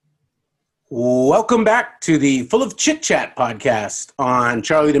Welcome back to the Full of Chit-Chat podcast on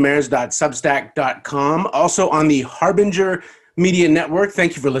charliedemers.substack.com, also on the Harbinger Media Network.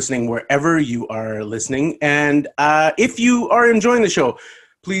 Thank you for listening wherever you are listening. And if you are enjoying the show,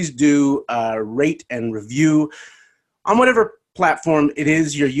 please do rate and review on whatever platform it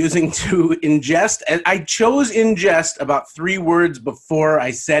is you're using to ingest. And I chose ingest about 3 words before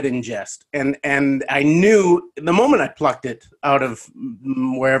I said ingest. And I knew the moment I plucked it out of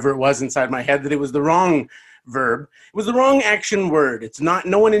wherever it was inside my head that it was the wrong verb. It was the wrong action word. It's not,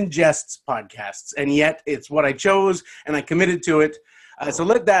 no one ingests podcasts. And yet it's what I chose and I committed to it. So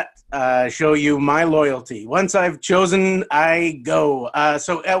let that show you my loyalty. Once I've chosen, I go.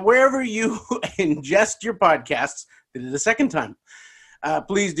 So wherever you ingest your podcasts, did it a second time.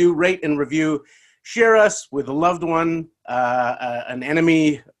 Please do rate and review. Share us with a loved one, an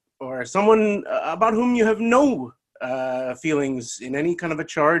enemy, or someone about whom you have no feelings in any kind of a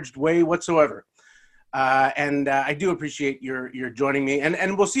charged way whatsoever. And I do appreciate your joining me.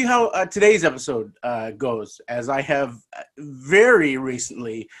 And we'll see how today's episode goes, as I have very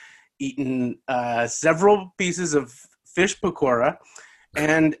recently eaten several pieces of fish pakora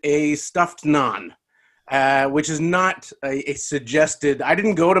and a stuffed naan. Which is not a suggested. I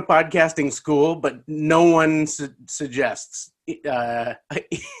didn't go to podcasting school, but no one suggests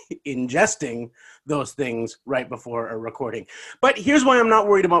ingesting those things right before a recording. But here's why I'm not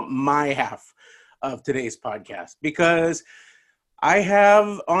worried about my half of today's podcast, because I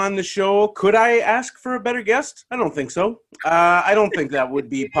have on the show, could I ask for a better guest? I don't think so. I don't think that would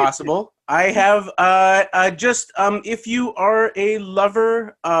be possible. I have if you are a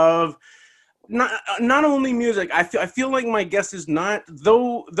lover of not only music, I feel like my guest is not,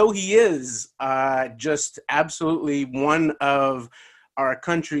 though he is just absolutely one of our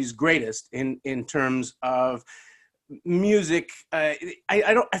country's greatest in terms of music. I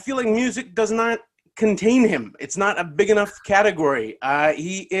feel like music does not contain him. It's not a big enough category.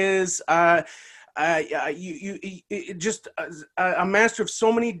 He is just a master of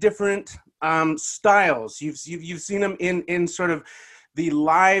so many different styles. You've seen him in sort of the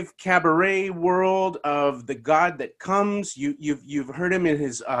live cabaret world of The God That Comes. You've heard him in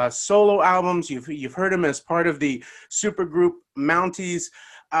his solo albums. You've heard him as part of the supergroup Mounties.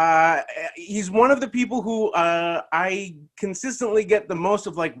 He's one of the people who I consistently get the most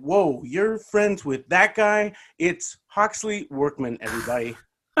of, like, whoa, you're friends with that guy? It's Hawksley Workman, everybody.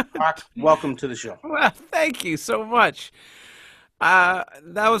 Hawk, welcome to the show. Well, thank you so much.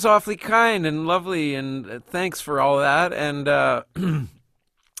 That was awfully kind and lovely, and thanks for all that. And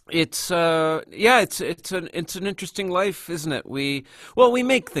it's an interesting life, isn't it? We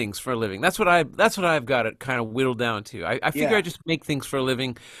make things for a living. That's what I've got it kind of whittled down to. I figure I just make things for a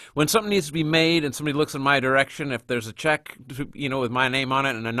living. When something needs to be made and somebody looks in my direction, if there's a check, with my name on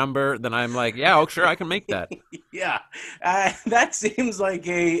it and a number, then I'm like, yeah, oh, sure, I can make that. Yeah, that seems like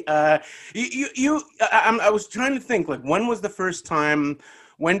a I was trying to think, like, when was the first time?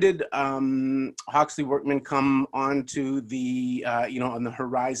 When did Hawksley Workman come onto the on the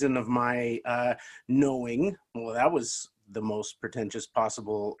horizon of my knowing? Well, that was the most pretentious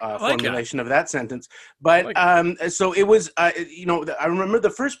possible formulation of that sentence. But so it was. I remember the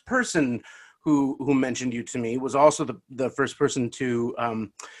first person who mentioned you to me was also the first person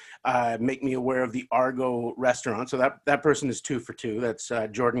to make me aware of the Argo restaurant. So that person is 2 for 2. That's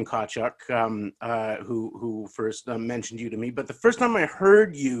Jordan Kachuk, who first mentioned you to me. But the first time I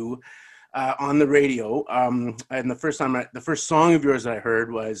heard you on the radio, and the first song of yours that I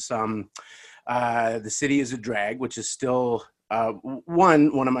heard was "The City Is a Drag," which is still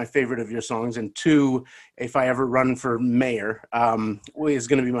one of my favorite of your songs, and 2, if I ever run for mayor, is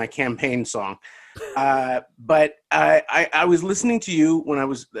going to be my campaign song. But I was listening to you when I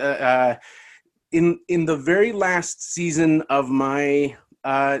was in the very last season of my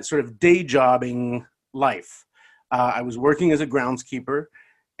sort of day jobbing life. I was working as a groundskeeper,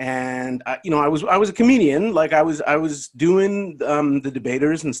 and I was a comedian. Like I was doing the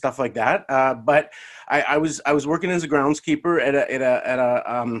debaters and stuff like that. But I was working as a groundskeeper at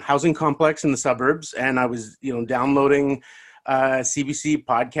a housing complex in the suburbs, and I was downloading CBC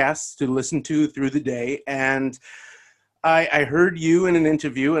podcasts to listen to through the day, and I heard you in an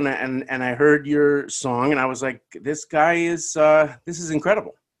interview, and I heard your song, and I was like, this guy is this is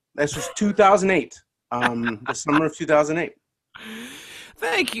incredible. This was 2008, the summer of 2008.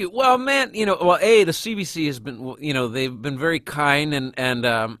 Thank you. Well, man, the CBC has been, they've been very kind, and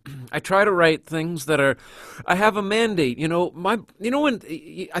I try to write things that are, I have a mandate. When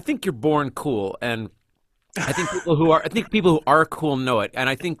I think you're born cool, and I think people who are cool know it, and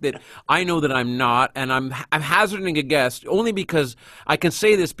I think that I know that I'm not, and I'm hazarding a guess only because I can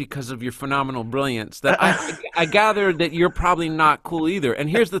say this because of your phenomenal brilliance that I gather that you're probably not cool either. And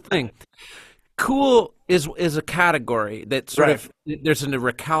here's the thing: cool is a category that sort Right. of there's a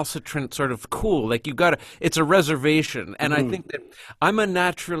recalcitrant sort of cool, like you got to it's a reservation, and I Hmm. think that I'm a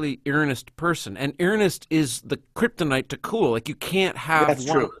naturally earnest person, and earnest is the kryptonite to cool. Like you can't have That's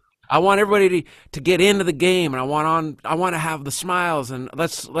one. true. I want everybody to get into the game, and I want to have the smiles, and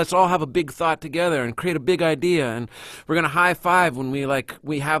let's all have a big thought together and create a big idea, and we're gonna high five when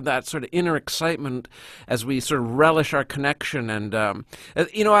we have that sort of inner excitement as we sort of relish our connection. And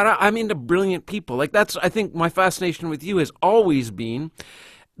I'm into brilliant people. Like that's I think my fascination with you has always been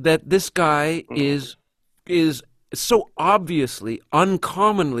that this guy is so obviously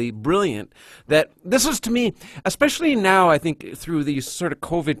uncommonly brilliant that this is to me, especially now, I think through these sort of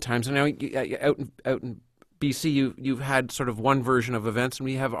COVID times, and now out in BC you've had sort of one version of events and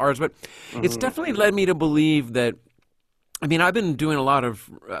we have ours, but it's Hmm. definitely led me to believe that I mean, I've been doing a lot of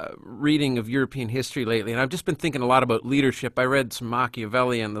reading of European history lately, and I've just been thinking a lot about leadership. I read some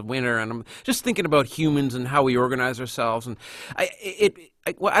Machiavelli and The Winner, and I'm just thinking about humans and how we organize ourselves. And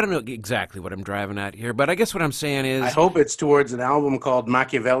well, I don't know exactly what I'm driving at here, but I guess what I'm saying I is, hope it's towards an album called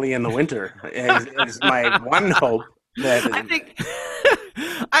Machiavelli in the Winter. Is my one hope that I think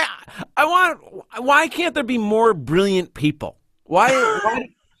I I want. Why can't there be more brilliant people?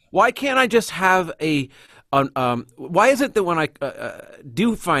 Why can't I just have a why is it that when I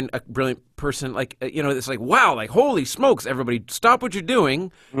do find a brilliant person, like it's like wow, like holy smokes, everybody stop what you're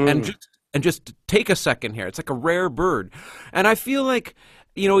doing and Mm. just take a second here. It's like a rare bird, and I feel like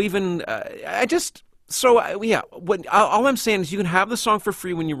even I just. So yeah, all I'm saying is you can have the song for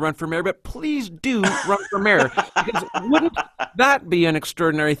free when you run for mayor, but please do run for mayor because wouldn't that be an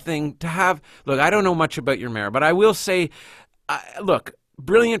extraordinary thing to have? Look, I don't know much about your mayor, but I will say, look,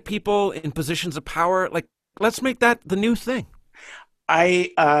 brilliant people in positions of power, like let's make that the new thing.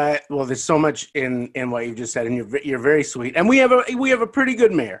 Well, there's so much in what you just said, and you're very sweet. And we have a pretty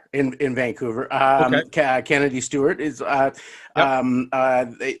good mayor in Vancouver. Okay. Kennedy Stewart is Yep.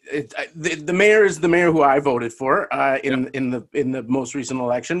 the mayor is the mayor who I voted for Yep. in the most recent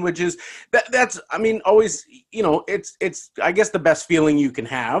election, which is that's I mean always it's I guess the best feeling you can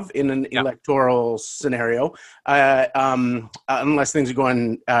have in an Yeah. electoral scenario, unless things are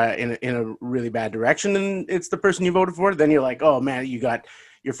going in a really bad direction, and it's the person you voted for. Then you're like, oh man, you got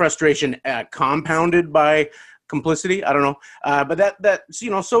your frustration compounded by complicity. I don't know, but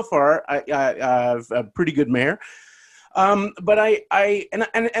that's so far I have a pretty good mayor. But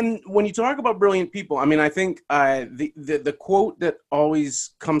and when you talk about brilliant people, I mean, I think the quote that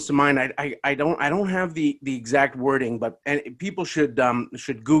always comes to mind. I don't have the exact wording, but and people should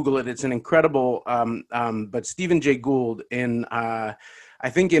Google it. It's an incredible. But Stephen Jay Gould in I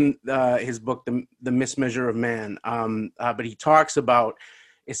think in his book the Mismeasure of Man. But he talks about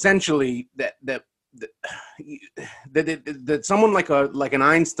essentially that someone like an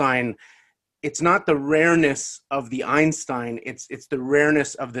Einstein, it's not the rareness of the Einstein, it's the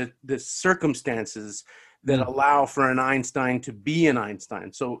rareness of the circumstances that Mm. allow for an Einstein to be an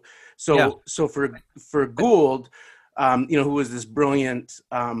Einstein. So Yeah. for Gould, who was this brilliant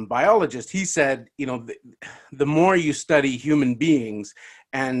biologist, he said, the more you study human beings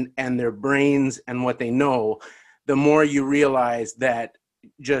and their brains and what they know, the more you realize that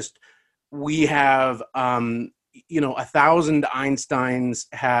just we have 1,000 Einsteins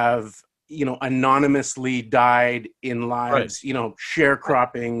have anonymously died in Right. lives,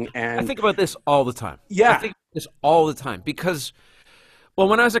 sharecropping I and think about this all the time. I yeah. think this all the time because, well,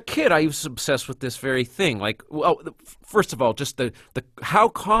 when I was a kid, I was obsessed with this very thing. Like, well, first of all, just the how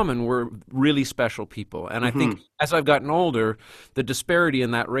common were really special people, and I think Hmm. as I've gotten older, the disparity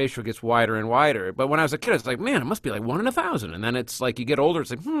in that ratio gets wider and wider. But when I was a kid, it's like, man, it must be like 1 in 1,000, and then it's like you get older,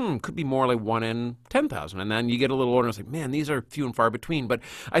 it's like, could be more like 1 in 10,000, and then you get a little older, and it's like, man, these are few and far between. But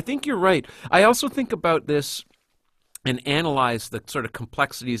I think you're right. I also think about this and analyze the sort of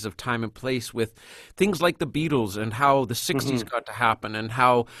complexities of time and place with things like the Beatles and how the Hmm. 60s got to happen and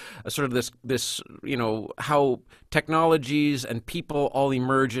how sort of this how technologies and people all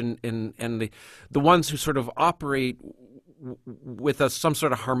emerge and the ones who sort of operate with some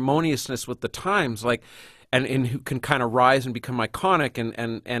sort of harmoniousness with the times, like and who can kind of rise and become iconic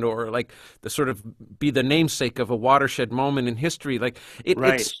and or like the sort of be the namesake of a watershed moment in history. Like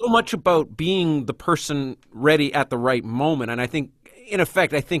Right. it's so much about being the person ready at the right moment. And I think in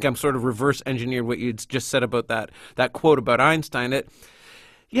effect, I think I'm sort of reverse engineered what you just said about that quote about Einstein.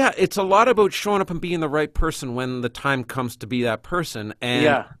 Yeah, it's a lot about showing up and being the right person when the time comes to be that person. And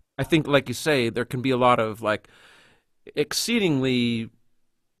Yeah. I think, like you say, there can be a lot of like exceedingly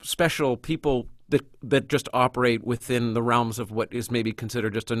special people that just operate within the realms of what is maybe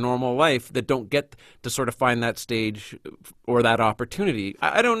considered just a normal life that don't get to sort of find that stage or that opportunity.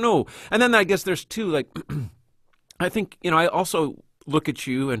 I don't know. And then I guess there's two like I think I also look at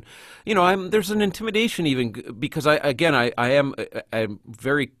you and there's an intimidation even because I'm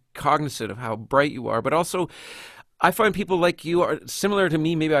very cognizant of how bright you are, but also I find people like you are similar to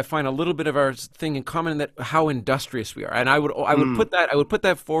me. Maybe I find a little bit of our thing in common in that how industrious we are, and Mm, I would put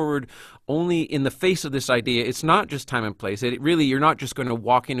that forward only in the face of this idea. It's not just time and place. It really you're not just going to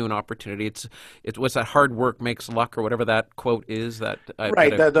walk into an opportunity. It's what's that hard work makes luck or whatever that quote is that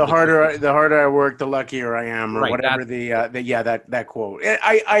right. I've The harder I work, the luckier I am, or right that whatever the yeah, that quote.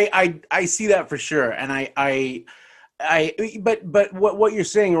 I see that for sure, and but what you're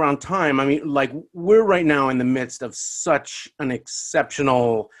saying around time, I mean, like we're right now in the midst of such an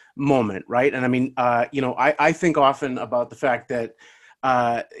exceptional moment, right? And I mean, I think often about the fact that,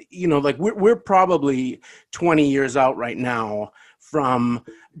 like we're probably 20 years out right now from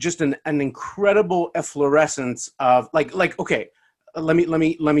just an incredible efflorescence of okay. Let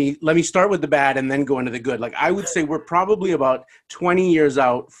me start with the bad and then go into the good. Like I would say we're probably about 20 years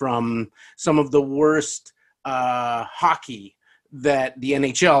out from some of the worst hockey that the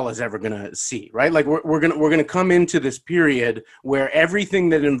NHL is ever going to see, right? Like we're gonna come into this period where everything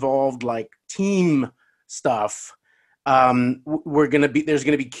that involved like team stuff, we're gonna be there's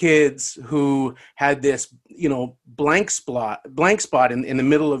gonna be kids who had this blank spot in the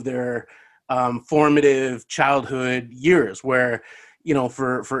middle of their formative childhood years where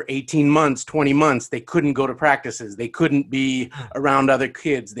for 18 months 20 months they couldn't go to practices, they couldn't be around other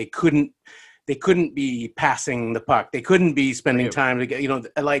kids, they couldn't be passing the puck, they couldn't be spending right. time to get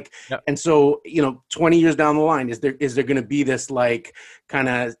like. Yeah. And so 20 years down the line, is there going to be this like kind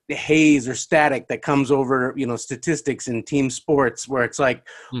of haze or static that comes over statistics in team sports where it's like,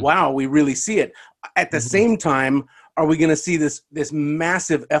 wow, we really see it. At the Mm-hmm. same time, are we going to see this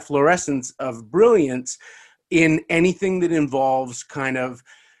massive efflorescence of brilliance in anything that involves kind of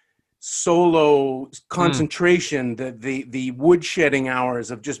solo concentration, the woodshedding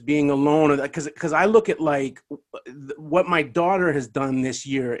hours of just being alone? Because I look at like what my daughter has done this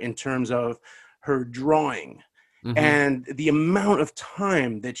year in terms of her drawing Mm-hmm. and the amount of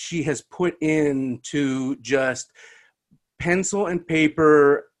time that she has put into just pencil and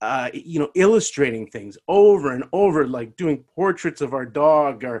paper, illustrating things over and over, like doing portraits of our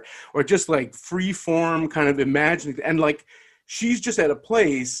dog, or just like free form kind of imagining. And like, she's just at a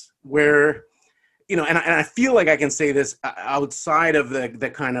place where, and I feel like I can say this outside of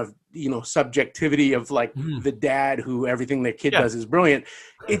the kind of, subjectivity of like Mm-hmm. the dad who everything their kid Yeah. does is brilliant.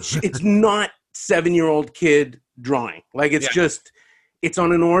 It's not 7-year-old kid drawing. Like it's Yeah. just, it's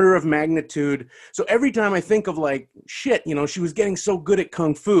on an order of magnitude. So every time I think of like, shit, she was getting so good at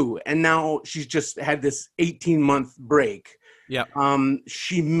Kung Fu and now she's just had this 18-month break. Yeah.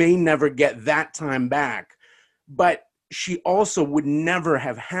 She may never get that time back, but she also would never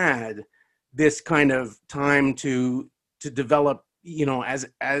have had this kind of time to develop, as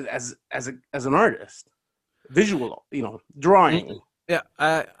an artist, visual, drawing. Yeah,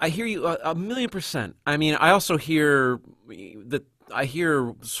 I hear you a million percent. I mean, I also hear that I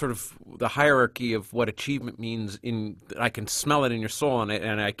hear sort of the hierarchy of what achievement means in I can smell it in your soul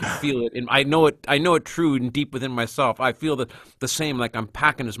and I can feel it and I know it true and deep within myself. I feel the same, like I'm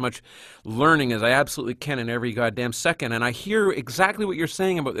packing as much learning as I absolutely can in every goddamn second, and I hear exactly what you're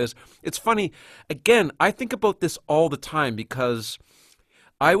saying about this. It's funny. Again, I think about this all the time because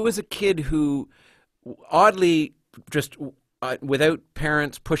I was a kid who oddly just without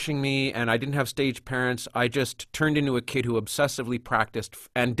parents pushing me, and I didn't have stage parents, I just turned into a kid who obsessively practiced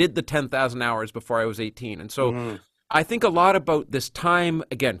and did the 10,000 hours before I was 18. And so Mm-hmm. I think a lot about this time,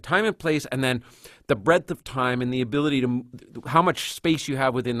 again, time and place, and then the breadth of time and the ability to, how much space you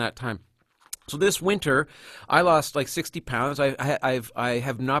have within that time. So this winter, I lost like 60 pounds. I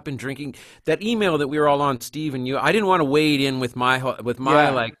have not been drinking. That email that we were all on, Steve and you, I didn't want to wade in with my Yeah.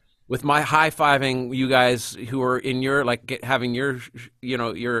 like with my high fiving you guys who are in your like having your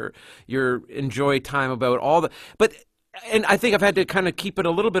your enjoy time about all the but. And I think I've had to kind of keep it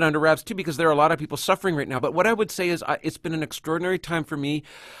a little bit under wraps too, because there are a lot of people suffering right now. But what I would say is, it's been an extraordinary time for me.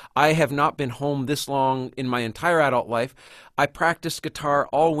 I have not been home this long in my entire adult life. I practiced guitar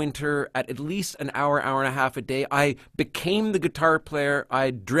all winter at least an hour, hour and a half a day. I became the guitar player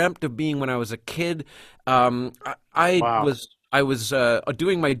I dreamt of being when I was a kid. Wow. I was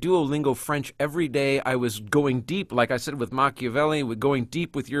doing my Duolingo French every day. I was going deep, like I said, with Machiavelli, with going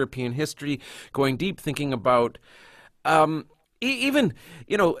deep with European history, going deep thinking about even,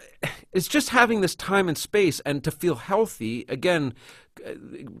 you know, it's just having this time and space and to feel healthy again. uh,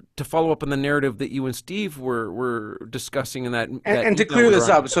 to follow up on the narrative that you and Steve were discussing in that And to email clear we were this on.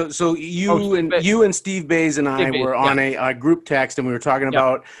 up, so Oh, you and Steve Bays and Steve I Bates, were yeah, on a group text, and we were talking yep,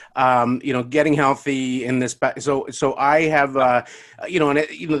 about getting healthy in this. So I have and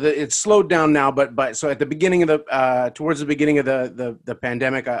it's slowed down now, but so at the beginning of the towards the beginning of the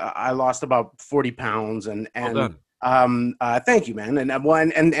pandemic, I lost about 40 pounds, well and done. thank you, man,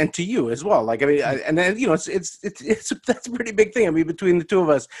 and to you as well. Like, I mean, and then it's that's a pretty big thing. I mean, between the two of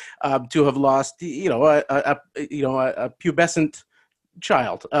us, to have lost a pubescent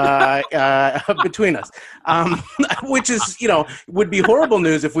child between us, which is, would be horrible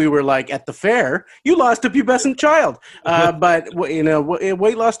news if we were like at the fair, you lost a pubescent child. But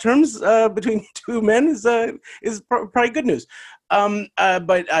weight loss terms, between two men is probably good news.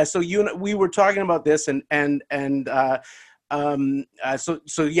 But so we were talking about this,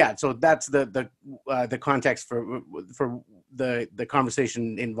 so yeah, so that's the context for the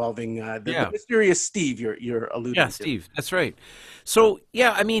conversation involving the Yeah. mysterious Steve you're Yeah, alluding to. Steve, that's right. So,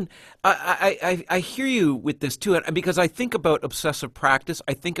 yeah, I mean, I hear you with this too, because I think about obsessive practice,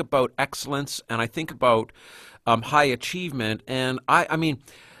 I think about excellence, and I think about high achievement. And I mean,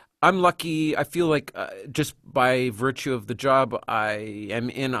 I'm lucky. I feel like just by virtue of the job I am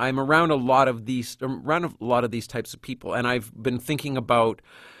in, I'm around a lot of these types of people, and I've been thinking about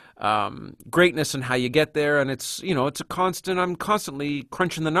greatness and how you get there. And it's a constant. I'm constantly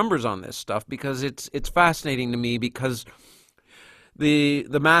crunching the numbers on this stuff because it's fascinating to me because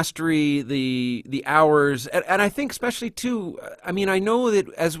the mastery, the hours, and I think especially too. I mean, I know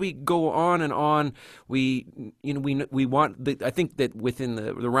that as we go on and on, we want. I think that within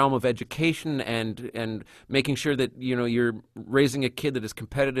the realm of education and making sure that you're raising a kid that is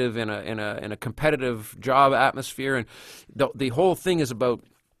competitive in a competitive job atmosphere, and the whole thing is about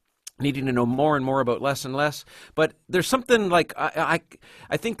needing to know more and more about less and less. But there's something like I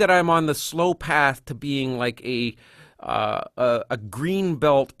think that I'm on the slow path to being like a green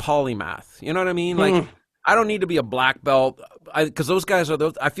belt polymath. You know what I mean? Like, Hmm. I don't need to be a black belt because those guys are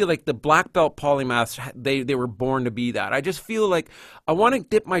those. I feel like the black belt polymaths, they were born to be that. I just feel like I want to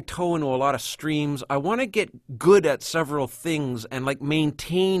dip my toe into a lot of streams. I want to get good at several things and like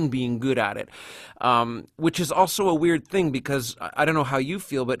maintain being good at it, which is also a weird thing because I don't know how you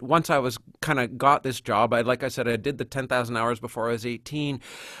feel, but once I was kind of got this job, like I said, I did the 10,000 hours before I was 18.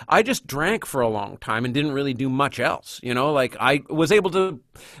 I just drank for a long time and didn't really do much else. Like I was able to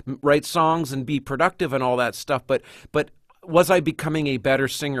write songs and be productive and all that stuff, but was I becoming a better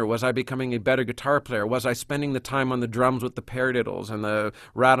singer? Was I becoming a better guitar player? Was I spending the time on the drums with the paradiddles and the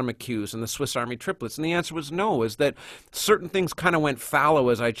Radamacues and the Swiss Army triplets? And the answer was no, is that certain things kind of went fallow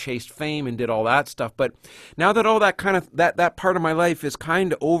as I chased fame and did all that stuff. But now that all that kind of that part of my life is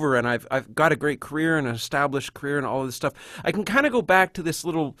kind of over and I've got a great career and an established career and all of this stuff, I can kind of go back to this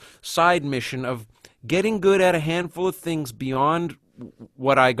little side mission of getting good at a handful of things beyond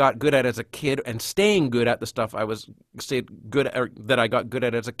what I got good at as a kid and staying good at the stuff I was stayed good at, or that I got good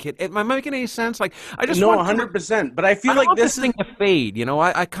at as a kid. Am I making any sense? Like I just No, want 100%. But I I feel don't like want this this is thing to fade.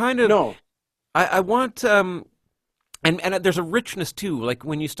 I kind of no. I want and there's a richness too. Like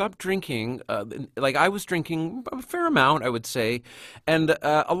when you stop drinking, like I was drinking a fair amount, I would say, and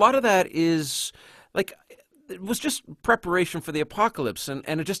a lot of that is like it was just preparation for the apocalypse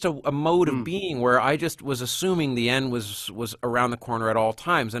and just a mode of Hmm. being where I just was assuming the end was around the corner at all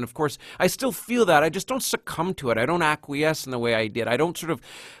times. And of course, I still feel that. I just don't succumb to it. I don't acquiesce in the way I did. I don't sort of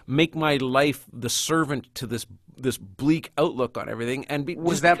make my life the servant to this bleak outlook on everything. And Was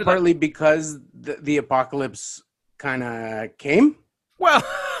just that because partly because the apocalypse kind of came? well,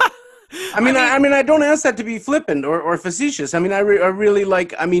 I I mean, mean, I don't ask that to be flippant or facetious. I mean, I really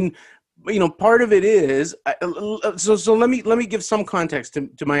like. I mean, part of it is so. Let me give some context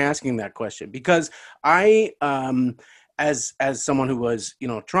to my asking that question, because I, as someone who was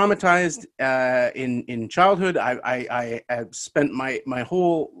traumatized in childhood, I have spent my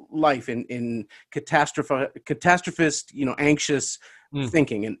whole life in catastrophist, anxious mm,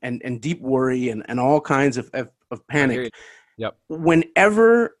 thinking and deep worry and all kinds of I hear you. panic Yep.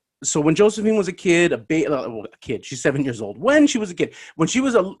 whenever. So when Josephine was a kid, a kid, she's 7 years old. When she was a kid, when she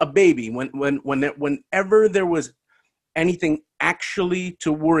was a baby, whenever there was anything actually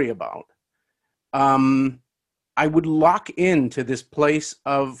to worry about, um, I would lock into this place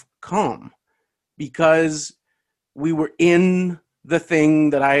of calm because we were in the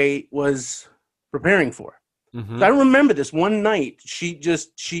thing that I was preparing for. Hmm. So I remember this one night,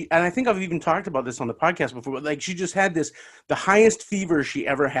 and I think I've even talked about this on the podcast before, but like she just had the highest fever she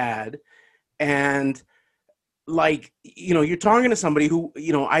ever had. And like, you're talking to somebody who,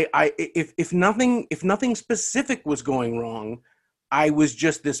 if nothing specific was going wrong, I was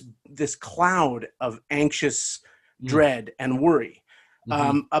just this cloud of anxious Mm, dread and worry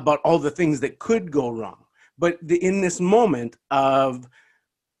hmm. about all the things that could go wrong. But in this moment of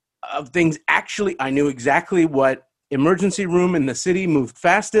things, actually, I knew exactly what emergency room in the city moved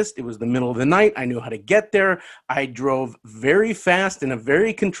fastest. It was the middle of the night. I knew how to get there. I drove very fast in a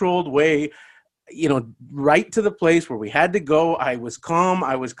very controlled way, right to the place where we had to go. I was calm.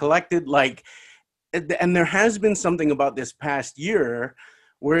 I was collected. Like, and there has been something about this past year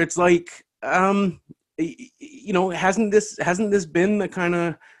where it's like, hasn't this been the kind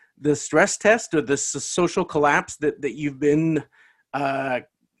of the stress test or the social collapse that you've been uh,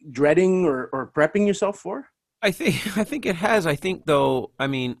 dreading or prepping yourself for? I think it has. I think though, I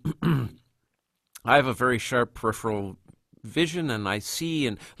mean, I have a very sharp peripheral vision and I see,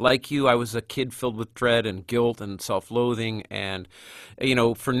 and like you, I was a kid filled with dread and guilt and self-loathing, and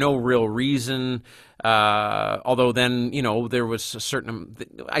for no real reason. Although then, there was a certain,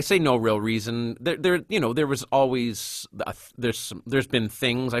 I say no real reason. There was always, there's been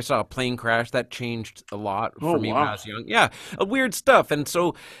things. I saw a plane crash that changed a lot Oh, for me when I wow. was young. Yeah, weird stuff. And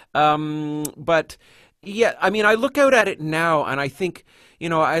so, but yeah, I mean, I look out at it now and I think,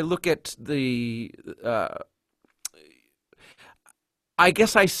 I look at the, I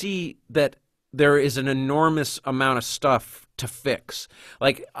guess I see that there is an enormous amount of stuff to fix.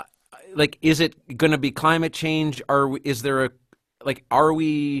 Like, is it going to be climate change? Is there a, like, are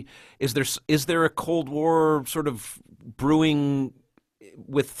we, is there a Cold War sort of brewing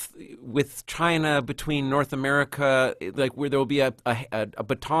with China between North America, like where there will be a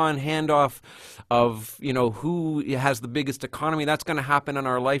baton handoff of who has the biggest economy? That's going to happen in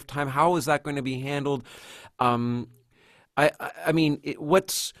our lifetime. How is that going to be handled? Um, I mean,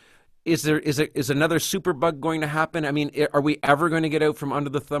 is another superbug going to happen? I mean, are we ever going to get out from under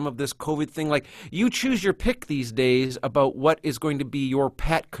the thumb of this COVID thing? Like, you choose your pick these days about what is going to be your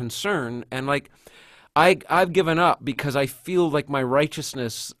pet concern, and like, I've given up because I feel like my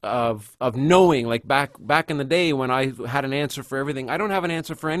righteousness of knowing, like back in the day when I had an answer for everything, I don't have an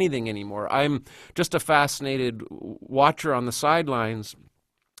answer for anything anymore. I'm just a fascinated watcher on the sidelines,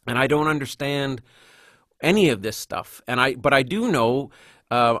 and I don't understand any of this stuff. But I do know.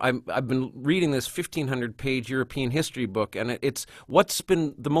 I've been reading this 1,500-page European history book, and it's what's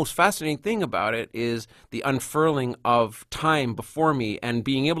been the most fascinating thing about it is the unfurling of time before me and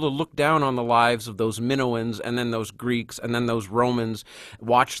being able to look down on the lives of those Minoans and then those Greeks and then those Romans,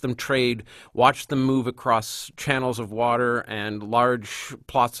 watch them trade, watch them move across channels of water and large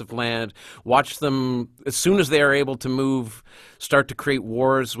plots of land, watch them, as soon as they are able to move, start to create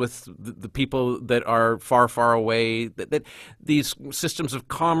wars with the people that are far, far away. That these systems of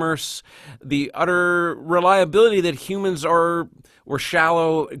commerce, the utter reliability that humans were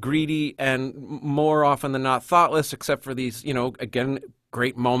shallow, greedy, and more often than not thoughtless, except for these, again,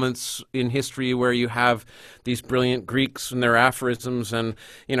 great moments in history where you have these brilliant Greeks and their aphorisms and,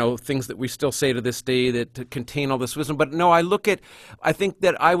 things that we still say to this day that contain all this wisdom. But no, I think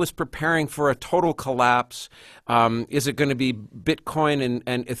that I was preparing for a total collapse. Is it going to be Bitcoin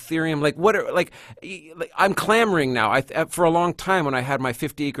and Ethereum? I'm clamoring now. For a long time when I had my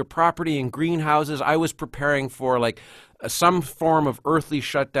 50-acre property and greenhouses, I was preparing for some form of earthly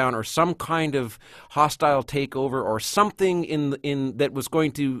shutdown or some kind of hostile takeover or something in that was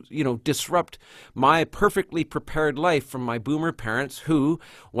going to disrupt my perfectly prepared life from my boomer parents who,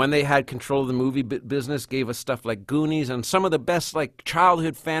 when they had control of the movie business, gave us stuff like Goonies and some of the best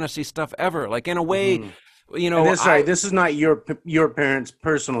childhood fantasy stuff ever. Like, in a way, Hmm. And I this is not your parents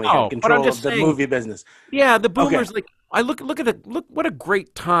personally had no, but I'm control of just the saying, movie business. yeah, the Okay. boomers, like, I look what a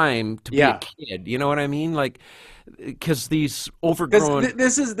great time to be a Yeah. kid. You know what I mean? Like, because these This overgrown.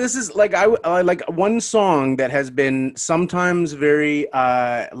 this is like I like one song that has been sometimes very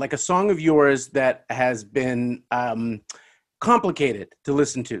like a song of yours that has been complicated to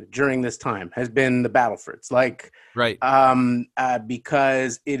listen to during this time has been the Battleford's, like Right.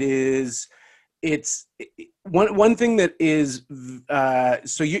 because it's one thing that is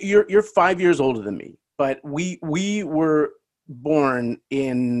so you're 5 years older than me, but we were born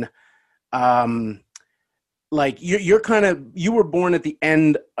in um like you're kind of you were born at the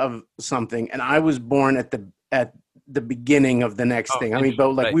end of something and I was born at the beginning of the next Oh, thing. I mean, indeed.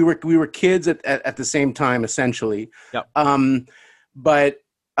 but like Right. we were kids at the same time essentially. Yep. um but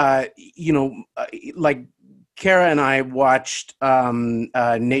like Kara and I watched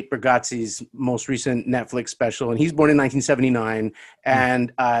Nate Bargatze's most recent Netflix special, and he's born in 1979. Mm.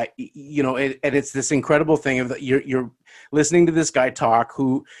 And and it's this incredible thing of that you're listening to this guy talk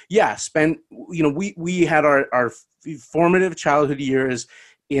who, yeah, spent, we had our formative childhood years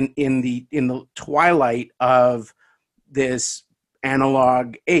in the twilight of this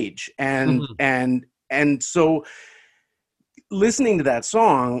analog age. Hmm. And so listening to that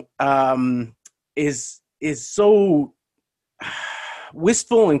song is so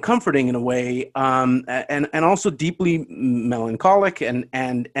wistful and comforting in a way, and also deeply melancholic,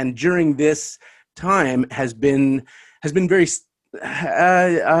 and during this time has been very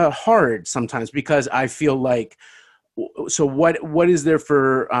hard sometimes, because I feel like, so what is there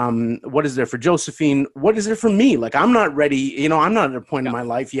for Josephine? What is there for me? Like, I'm not ready. I'm not at a point in Yeah. my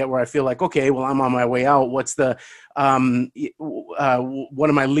life yet where I feel like, okay, well, I'm on my way out. What's the what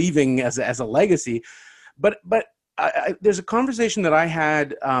am I leaving as a legacy? But there's a conversation that I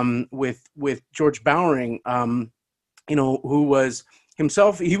had with George Bowering, who was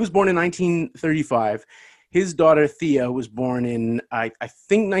himself. He was born in 1935. His daughter Thea was born in, I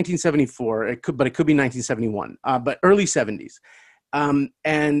think, 1974. But it could be 1971. But early 70s.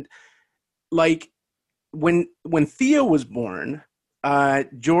 And like when Thea was born,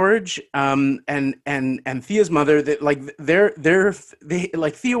 George and Thea's mother, that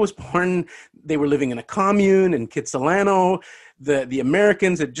like Thea was born. They were living in a commune in Kitsilano. The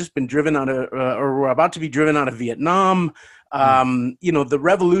Americans had just been driven out of, or were about to be driven out of Vietnam. Mm. The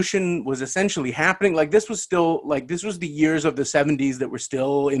revolution was essentially happening. Like, this was the years of the 70s that were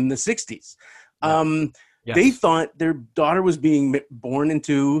still in the 60s. Yeah. They Yes. thought their daughter was being born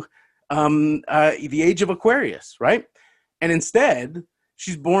into the age of Aquarius, right? And instead,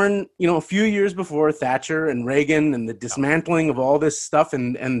 she's born, a few years before Thatcher and Reagan and the Yeah. dismantling of all this stuff,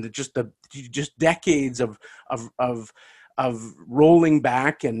 and just decades of rolling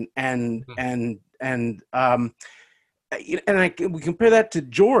back, Mhm. we compare that to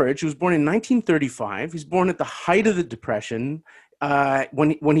George, who was born in 1935. He's born at the height of the Depression.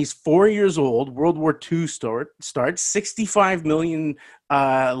 When he's 4 years old, World War II starts. 65 million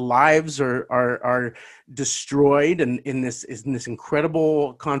lives are destroyed, and in this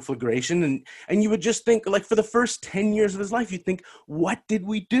incredible conflagration. And you would just think, like, for the first 10 years of his life, you'd think, what did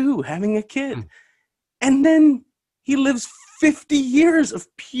we do having a kid? Mm. And then he lives 50 years of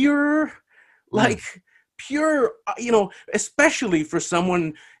pure, Mm. like, especially for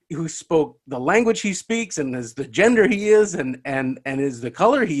someone who spoke the language he speaks, and is the gender he is, and is the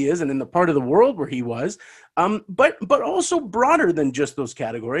color he is, and in the part of the world where he was, but also broader than just those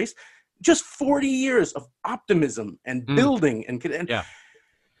categories. Just 40 years of optimism and Mm. building, and Yeah.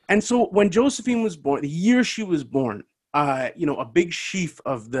 and so when Josephine was born, the year she was born, a big sheaf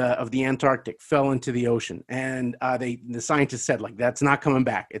of the Antarctic fell into the ocean, and the scientists said, like, that's not coming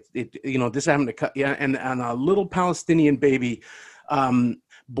back. This happened to cut, yeah, and a little Palestinian baby,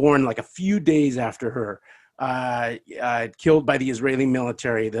 born like a few days after her, killed by the Israeli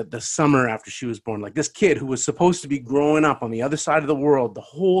military the summer after she was born. Like, this kid who was supposed to be growing up on the other side of the world the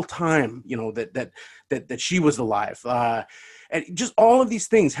whole time, that she was alive. And just all of these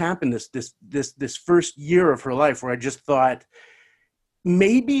things happened this first year of her life, where I just thought,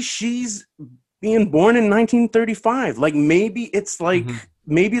 maybe she's being born in 1935. Like, Hmm. maybe it's going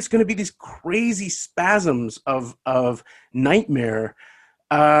to be these crazy spasms of nightmare,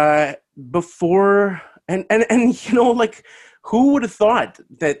 before, like, who would have thought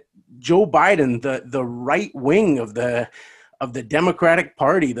that Joe Biden, the right wing of the Democratic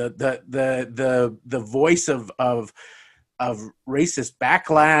Party, the voice of racist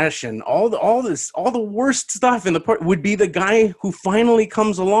backlash and all the worst stuff in the part, would be the guy who finally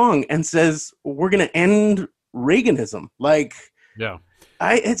comes along and says, we're going to end Reaganism. Like, Yeah.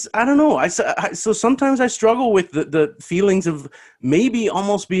 I don't know. So sometimes I struggle with the feelings of maybe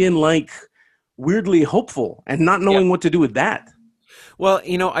almost being, like, weirdly hopeful and not Yeah. knowing what to do with that. Well,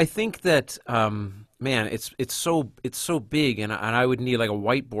 I think that, man, it's so big, and I would need like a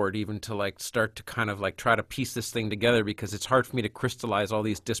whiteboard even to like start to kind of like try to piece this thing together, because it's hard for me to crystallize all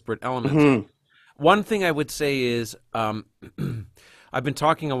these disparate elements. Mm-hmm. One thing I would say is, I've been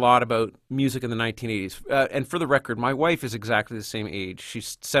talking a lot about music in the 1980s. And for the record, my wife is exactly the same age.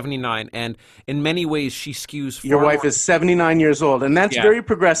 She's 79. And in many ways, she skews Your far wife more. is 79 years old, and that's Yeah, very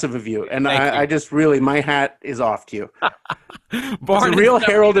progressive of you. And thank I you. just really, my hat is off to you. It's a Born in real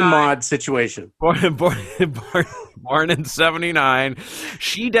Harold and 79. Maude situation. Born in 79.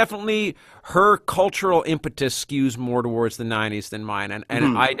 She definitely, her cultural impetus skews more towards the 90s than mine. And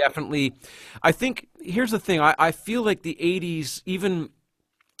Mm-hmm. I think, here's the thing. I feel like the 80s, even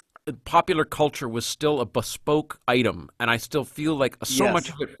popular culture was still a bespoke item, and I still feel like so much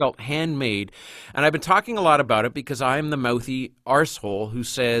Yes. of it felt handmade. And I've been talking a lot about it because I'm the mouthy arsehole who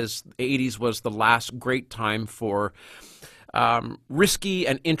says the 80s was the last great time for risky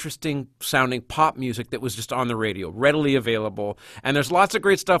and interesting sounding pop music that was just on the radio, readily available. And there's lots of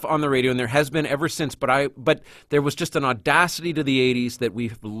great stuff on the radio, and there has been ever since. But there was just an audacity to the 80s that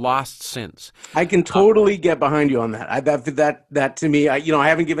we've lost since. I can totally get behind you on that. That to me, I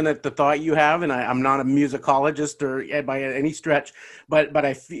haven't given it the thought you have, and I'm not a musicologist or by any stretch, but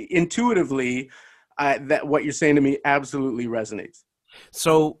intuitively, that what you're saying to me absolutely resonates.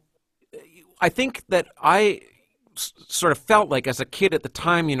 So I think that I sort of felt like as a kid at the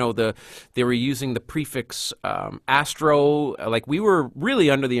time, they were using the prefix astro. Like we were really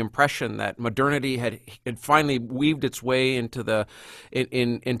under the impression that modernity had finally weaved its way into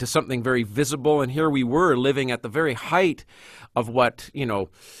into something very visible, and here we were living at the very height of what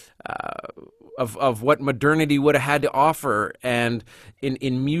of what modernity would have had to offer, and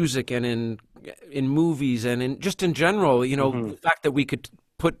in music and in movies and just in general, the fact that we could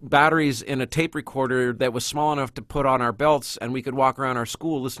put batteries in a tape recorder that was small enough to put on our belts, and we could walk around our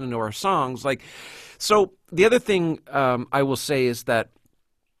school listening to our songs. So the other thing I will say is that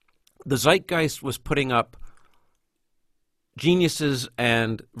the zeitgeist was putting up geniuses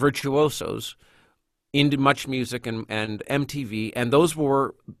and virtuosos into Much Music and MTV, and those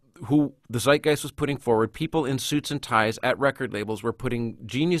were who the zeitgeist was putting forward. People in suits and ties at record labels were putting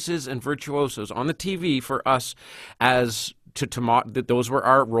geniuses and virtuosos on the TV for us as that those were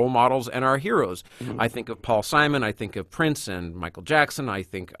our role models and our heroes. I think of Paul Simon, I think of Prince and Michael Jackson, I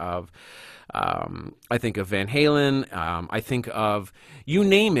think of Van Halen, I think of you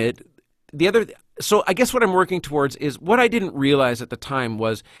name it. So I guess what I'm working towards is what I didn't realize at the time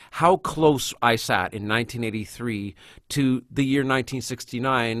was how close I sat in 1983 to the year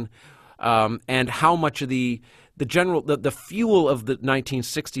 1969, and how much of the fuel of the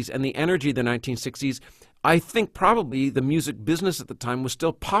 1960s and the energy of the 1960s. I think probably the music business at the time was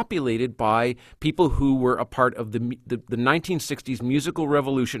still populated by people who were a part of the 1960s musical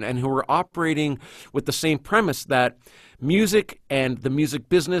revolution, and who were operating with the same premise that music and the music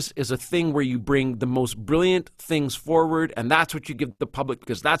business is a thing where you bring the most brilliant things forward, and that's what you give the public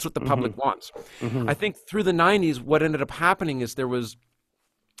because that's what the public wants. I think through the 90s, what ended up happening is there's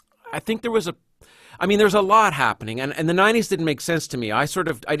a lot happening, and the 90s didn't make sense to me. I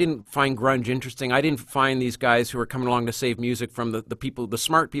didn't find grunge interesting. I didn't find these guys who were coming along to save music from the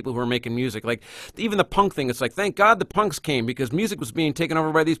smart people who were making music. Like, even the punk thing, it's like, thank God the punks came, because music was being taken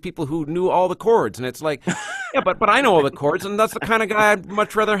over by these people who knew all the chords. And it's like, yeah, but I know all the chords, and that's the kind of guy I'd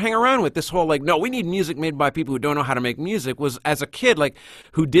much rather hang around with. This whole, like, no, we need music made by people who don't know how to make music, was, as a kid, like,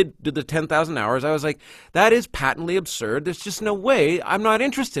 who did the 10,000 hours, I was like, that is patently absurd. There's just no way. I'm not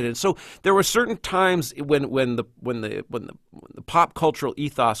interested in it. So there were certain times when the pop cultural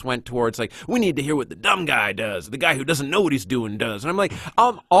ethos went towards, like, we need to hear what the dumb guy does, the guy who doesn't know what he's doing does. And I'm like,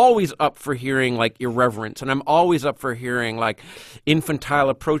 I'm always up for hearing, like, irreverence, and I'm always up for hearing, like, infantile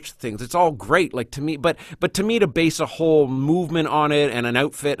approach to things. It's all great, like, to me, but to me, to base a whole movement on it and an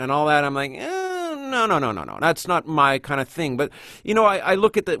outfit and all that, I'm like, no, that's not my kind of thing. But I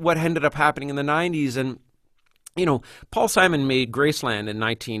look at what ended up happening in the 90s, and Paul Simon made Graceland in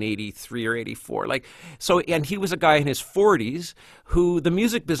 1983 or 84. And he was a guy in his 40s who the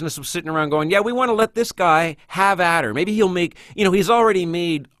music business was sitting around going, yeah, we want to let this guy have at her. Maybe he'll make, he's already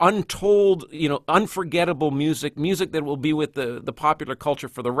made untold, unforgettable music that will be with the popular culture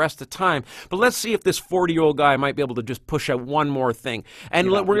for the rest of the time. But let's see if this 40-year-old guy might be able to just push out one more thing.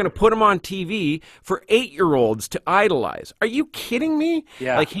 And we're going to put him on TV for 8-year-olds to idolize. Are you kidding me?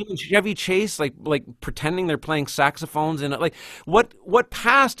 Yeah. Like him and Chevy Chase, like pretending they're playing saxophones in it. Like what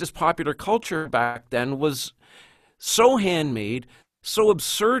passed as popular culture back then was so handmade, so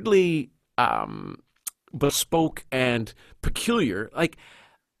absurdly bespoke and peculiar. Like,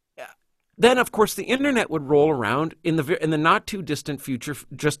 then, of course, the internet would roll around in the not too distant future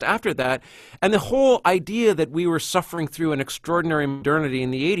just after that, and the whole idea that we were suffering through an extraordinary modernity in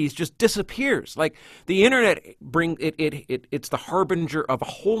the 80s just disappears. Like, the internet it's the harbinger of a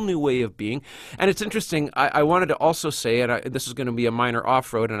whole new way of being. And it's interesting. I wanted to also say, and this is going to be a minor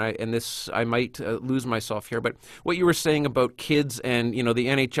off-road, and I might lose myself here, but what you were saying about kids and the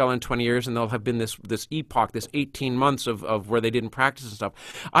NHL in 20 years, and there'll have been this epoch, this 18 months of where they didn't practice and stuff.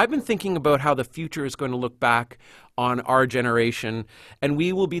 I've been thinking about how the future is going to look back on our generation, and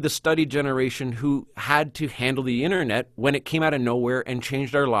we will be the studied generation who had to handle the internet when it came out of nowhere and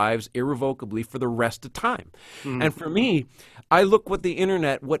changed our lives irrevocably for the rest of time. And for me, I look what the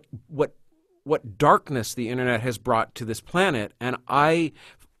internet, what darkness the internet has brought to this planet, and I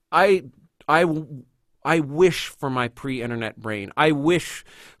I I I wish for my pre-internet brain. I wish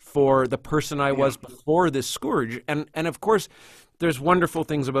for the person I Yeah. was before this scourge. And of course, there's wonderful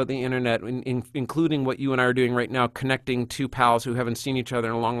things about the internet, including what you and I are doing right now, connecting two pals who haven't seen each other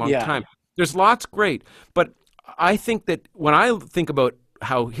in a long, long Yeah. time. There's lots great, but I think that when I think about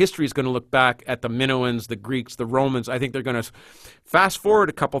how history is going to look back at the Minoans, the Greeks, the Romans, I think they're going to fast forward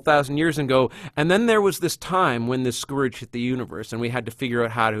a couple thousand years and go, and then there was this time when this scourge hit the universe, and we had to figure out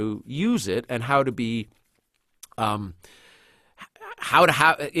how to use it and how to be um, how to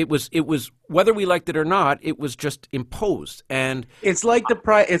have it was whether we liked it or not, it was just imposed. And It's like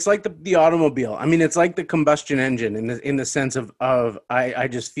it's like the automobile. I mean, it's like the combustion engine in the sense of I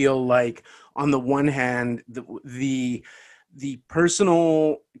just feel like on the one hand the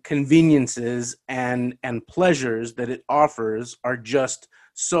personal conveniences and pleasures that it offers are just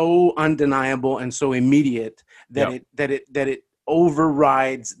so undeniable and so immediate that yeah, it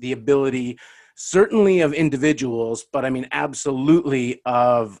overrides the ability certainly of individuals, but I mean absolutely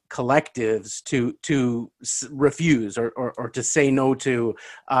of collectives to refuse or to say no to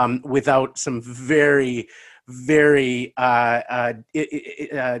without some very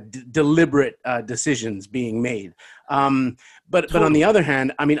deliberate decisions being made. But on the totally. other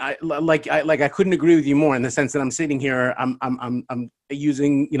hand, I mean, I couldn't agree with you more in the sense that I'm sitting here, I'm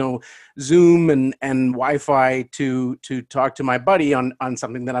using Zoom and Wi-Fi to talk to my buddy on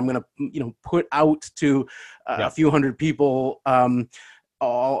something that I'm going to put out to a Yeah. few hundred people.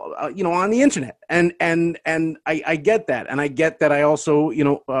 All on the internet, and I get that, and I get that. I also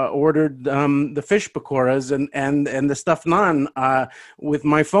ordered the fish pakoras and the stuffed naan with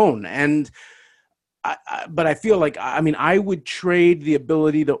my phone, and but I feel like, I mean, I would trade the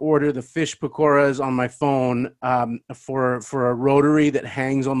ability to order the fish pakoras on my phone for a rotary that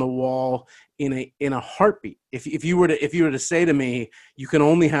hangs on the wall in a heartbeat. If you were to say to me, you can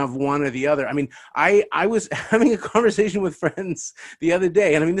only have one or the other. I mean, I was having a conversation with friends the other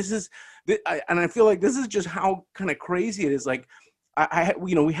day, and I mean, and I feel like this is just how kind of crazy it is. Like,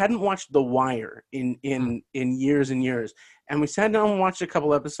 we hadn't watched The Wire Mm. in years and years, and we sat down and watched a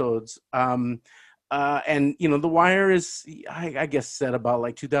couple episodes. And The Wire is, I guess, set about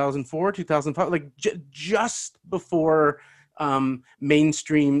like 2004, 2005, like just before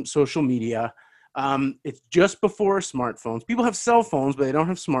mainstream social media. It's just before smartphones. People have cell phones, but they don't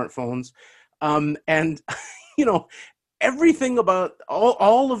have smartphones. And you know, everything about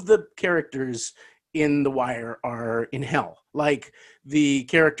all of the characters in The Wire are in hell. Like, the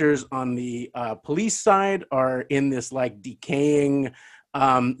characters on the police side are in this like decaying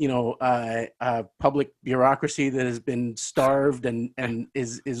public bureaucracy that has been starved and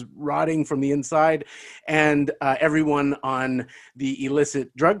is rotting from the inside, and everyone on the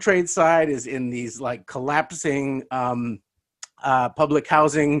illicit drug trade side is in these like collapsing public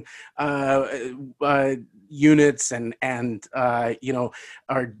housing units, and are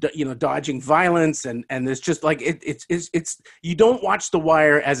dodging violence, and there's just like it's you don't watch The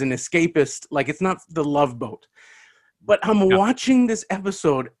Wire as an escapist, like it's not The Love Boat. But I'm Yeah. watching this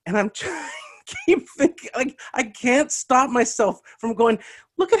episode, and I'm keep thinking, like, I can't stop myself from going,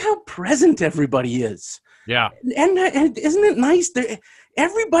 look at how present everybody is. Yeah. And isn't it nice?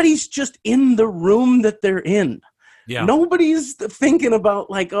 Everybody's just in the room that they're in. Yeah. Nobody's thinking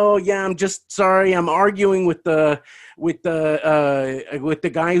about like, oh yeah, I'm just sorry, I'm arguing with the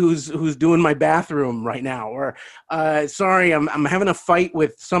guy who's doing my bathroom right now, or sorry, I'm having a fight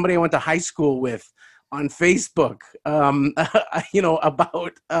with somebody I went to high school with on Facebook,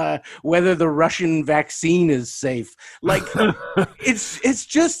 about whether the Russian vaccine is safe. Like, it's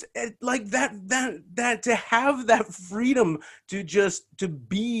just like that to have that freedom to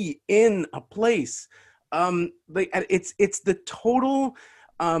be in a place. Like, it's the total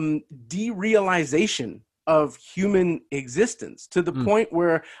derealization of human existence, to the Mm. point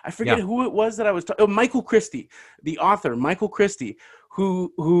where I forget Yeah. who it was that I was talking. Oh, Michael Christie, the author, Michael Christie,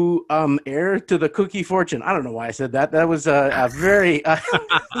 who heir to the cookie fortune. I don't know why I said that. That was a very like,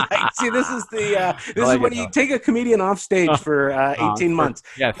 see, I this is like when it you though. take a comedian off stage for 18 Sure. months.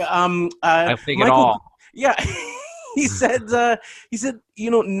 Yes. I think it Michael, all. yeah, he said,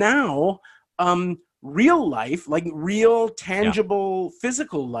 now, real life, like real, Yeah. tangible,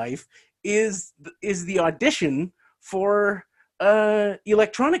 physical life, is the audition for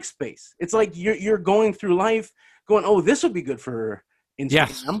electronic space. It's like you're going through life going, oh, this would be good for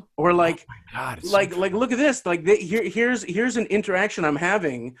Yes. Instagram, or Oh like my God, it's so like true. look at this, like here's an interaction I'm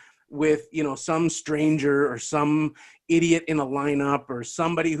having with some stranger or some idiot in a lineup, or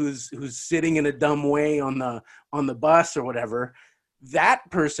somebody who's sitting in a dumb way on the bus or whatever. That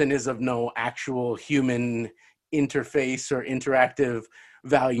person is of no actual human interface or interactive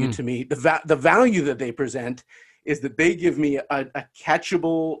value Mm. to me. The value that they present is that they give me a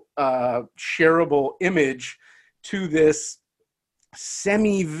catchable, shareable image to this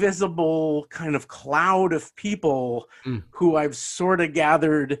semi-visible kind of cloud of people Mm. who I've sort of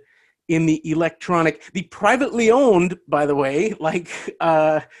gathered in the privately owned, by the way, like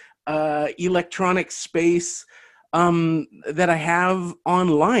electronic space that I have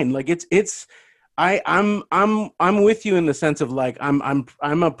online. Like I'm with you in the sense of like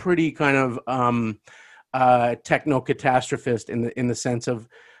I'm a pretty kind of techno catastrophist in the sense of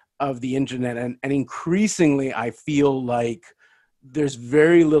the internet, and increasingly I feel like there's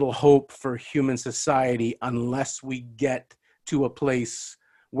very little hope for human society unless we get to a place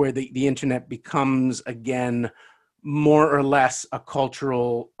where the internet becomes again more or less a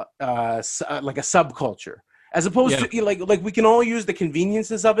cultural like a subculture, as opposed Yeah. to like we can all use the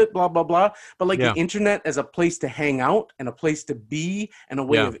conveniences of it, blah blah blah, but like the Yeah. internet as a place to hang out and a place to be and a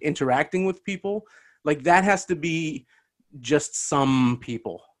way Yeah. of interacting with people, like that has to be just some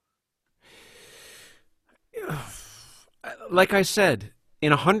people. Like I said,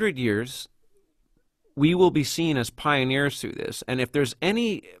 in 100 years, we will be seen as pioneers through this. And if there's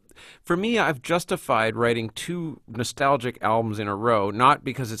any, for me, I've justified writing two nostalgic albums in a row, not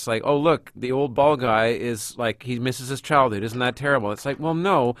because it's like, oh, look, the old ball guy is like, he misses his childhood. Isn't that terrible? It's like, well,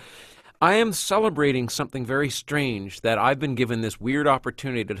 no, I am celebrating something very strange that I've been given this weird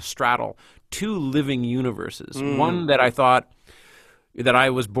opportunity to straddle two living universes. Mm. One that I thought that I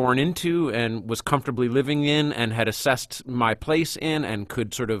was born into and was comfortably living in and had assessed my place in and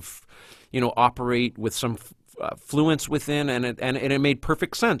could sort of, operate with some fluence within, and it made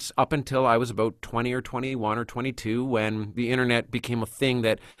perfect sense up until I was about 20 or 21 or 22 when the internet became a thing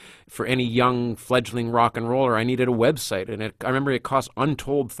that for any young fledgling rock and roller, I needed a website. And I remember it cost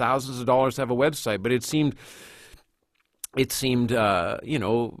untold thousands of dollars to have a website, but it seemed,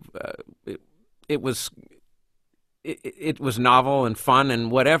 it was it was novel and fun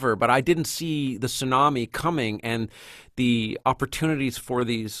and whatever, but I didn't see the tsunami coming and the opportunities for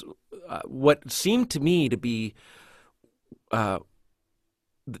these, what seemed to me to be,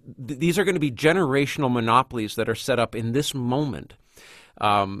 these are going to be generational monopolies that are set up in this moment.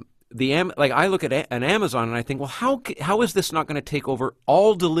 Like I look at an Amazon and I think, well, how is this not going to take over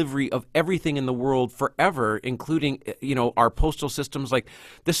all delivery of everything in the world forever, including our postal systems? Like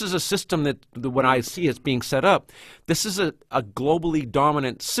this is a system that when I see it's being set up, this is a globally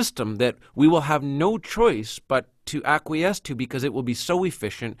dominant system that we will have no choice but to acquiesce to because it will be so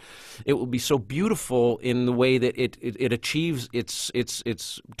efficient, it will be so beautiful in the way that it achieves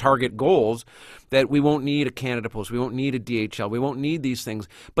its target goals that we won't need a Canada Post, we won't need a DHL, we won't need these things.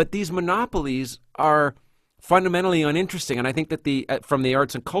 But these monopolies are fundamentally uninteresting, and I think that from the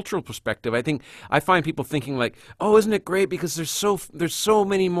arts and cultural perspective, I find people thinking like, oh, isn't it great because there's so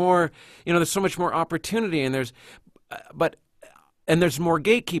many more, there's so much more opportunity, and there's more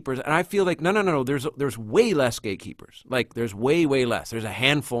gatekeepers, and I feel like no. There's way less gatekeepers. Like there's way less. There's a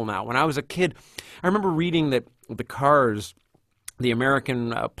handful now. When I was a kid, I remember reading that the Cars, the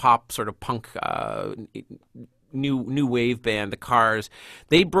American pop sort of punk new wave band, the Cars,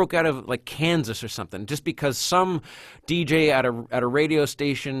 they broke out of like Kansas or something just because some DJ at a radio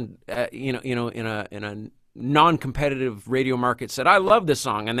station, in a non-competitive radio market said, I love this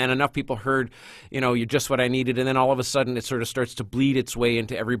song, and then enough people heard, you're just what I needed, and then all of a sudden it sort of starts to bleed its way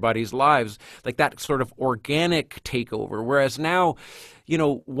into everybody's lives, like that sort of organic takeover. Whereas now,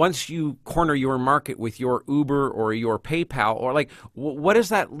 once you corner your market with your Uber or your PayPal, or like, what does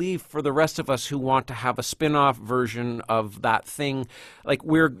that leave for the rest of us who want to have a spin-off version of that thing? Like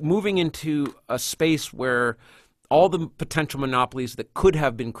we're moving into a space where all the potential monopolies that could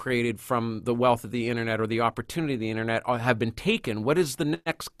have been created from the wealth of the internet or the opportunity of the internet have been taken. What is the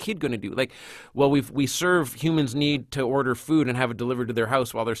next kid going to do? Like, well, we serve humans need to order food and have it delivered to their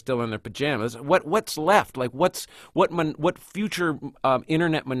house while they're still in their pajamas. What's left? Like, what future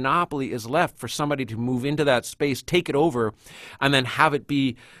internet monopoly is left for somebody to move into that space, take it over, and then have it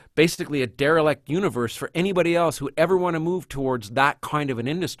be basically a derelict universe for anybody else who would ever want to move towards that kind of an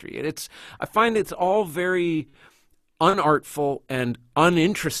industry? I find it's all very unartful and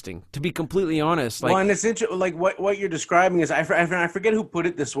uninteresting, to be completely honest. Well, and it's interesting. Like what you're describing is, I forget who put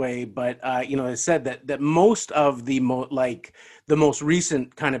it this way, but it said that most of the the most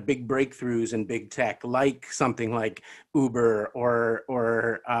recent kind of big breakthroughs in big tech, like something like Uber or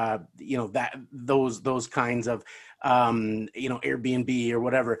that those kinds of Airbnb or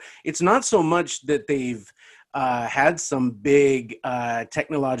whatever. It's not so much that they've had some big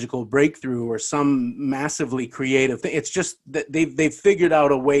technological breakthrough or some massively creative thing. It's just that they've figured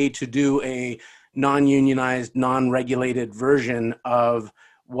out a way to do a non-unionized, non-regulated version of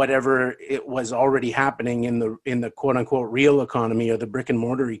whatever it was already happening in the quote unquote real economy or the brick and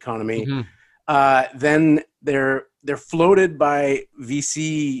mortar economy, Hmm. then they're floated by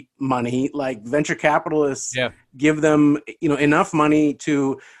VC money. Like venture capitalists Yeah. give them, enough money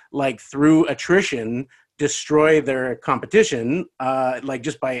to, like, through attrition, destroy their competition, like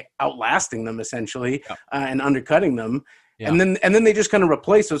just by outlasting them essentially, Yeah. and undercutting them. Yeah. And then they just kind of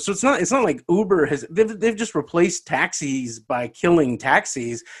replace it. So it's not like Uber they've just replaced taxis by killing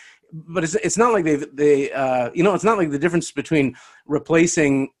taxis, but it's not like it's not like the difference between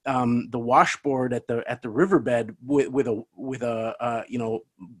replacing the washboard at the riverbed with a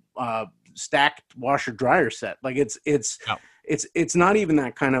stacked washer dryer set. Like Yeah. it's not even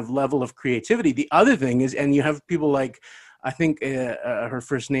that kind of level of creativity. The other thing is, and you have people like, I think her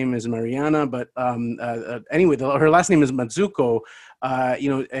first name is Mariana, but anyway, her last name is Matsuko,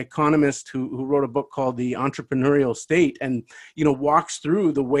 economist who wrote a book called The Entrepreneurial State, and, walks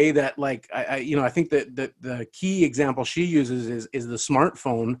through the way that, like, I think that the key example she uses is the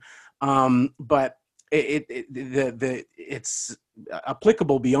smartphone, but it's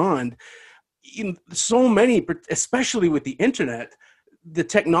applicable beyond. So many, especially with the internet, the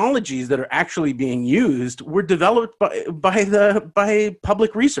technologies that are actually being used were developed by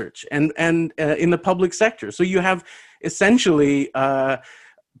public research and in the public sector. So you have essentially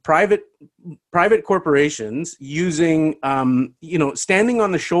private corporations using standing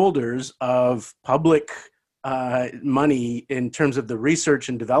on the shoulders of public money in terms of the research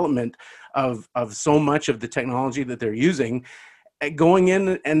and development of so much of the technology that they're using, going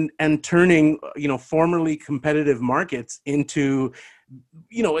in and turning formerly competitive markets into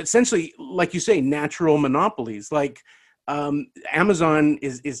essentially, like you say, natural monopolies. Like Amazon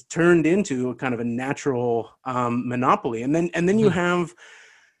is turned into a kind of a natural monopoly, and then you Hmm. have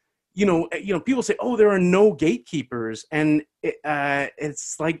people say, oh, there are no gatekeepers, and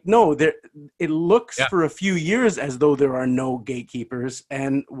it's like, no, there. It looks Yeah. for a few years as though there are no gatekeepers,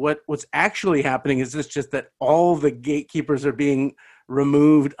 and what's actually happening is it's just that all the gatekeepers are being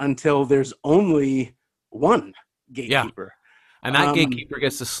removed until there's only one Yeah. gatekeeper. And that Um, gatekeeper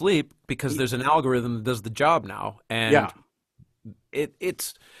gets to sleep because there's an algorithm that does the job now, yeah. and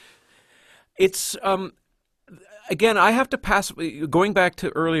it's again, I have to going back to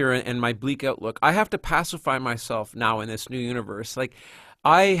earlier and my bleak outlook. I have to pacify myself now in this new universe. Like,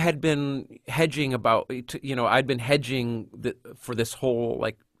 I had been hedging I'd been hedging for this whole,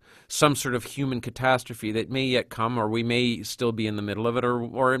 like, some sort of human catastrophe that may yet come, or we may still be in the middle of it,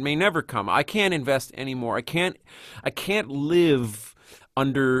 or it may never come. I can't invest anymore. I can't live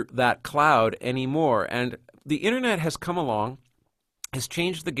under that cloud anymore. And the internet has come along, has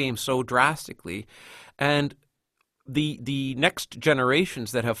changed the game so drastically, and the next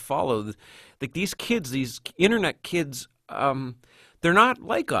generations that have followed, like these kids, these internet kids, they're not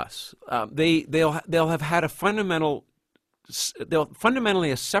like us. They'll have had they'll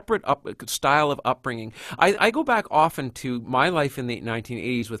fundamentally a separate style of upbringing. I go back often to my life in the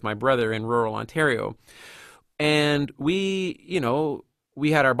 1980s with my brother in rural Ontario, and we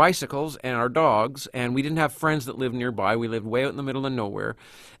had our bicycles and our dogs, and we didn't have friends that lived nearby. We lived way out in the middle of nowhere,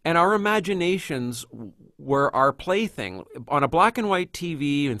 and our imaginations were our plaything. On a black and white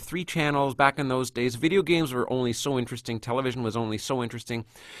TV and 3 channels back in those days, video games were only so interesting. Television was only so interesting.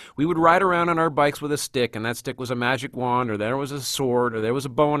 We would ride around on our bikes with a stick, and that stick was a magic wand, or there was a sword, or there was a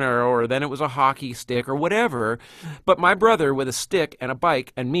bow and arrow, or then it was a hockey stick, or whatever. But my brother with a stick and a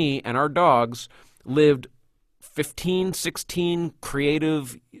bike, and me and our dogs lived 15, 16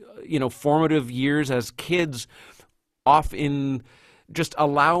 creative, formative years as kids, off in just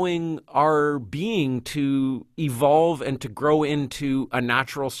allowing our being to evolve and to grow into a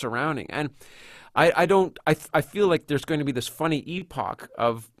natural surrounding. And I feel like there's going to be this funny epoch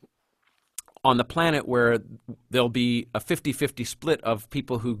on the planet where there'll be a 50-50 split of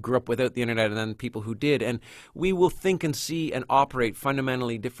people who grew up without the internet and then people who did, and we will think and see and operate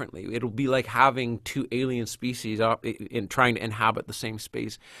fundamentally differently. It'll be like having two alien species in trying to inhabit the same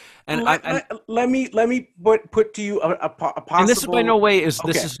space. And Let me put to you a possible. and this is by no way is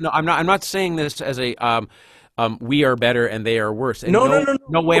this Okay. is no, I'm not saying this as a we are better and they are worse. And No, no, no, no,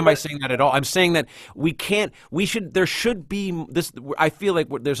 no no. way am I But saying that at all. I'm saying that there should be this. I feel like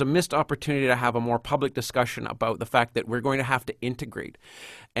there's a missed opportunity to have a more public discussion about the fact that we're going to have to integrate.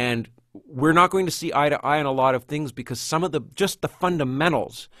 And we're not going to see eye to eye on a lot of things because some of the just the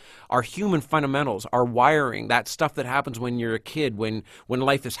fundamentals, our human fundamentals, our wiring, that stuff that happens when you're a kid, when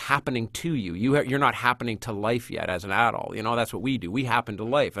life is happening to you. You're not happening to life yet as an adult. You know, that's what we do. We happen to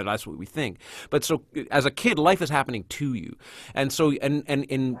life, and that's what we think. But so as a kid, life is happening to you, and so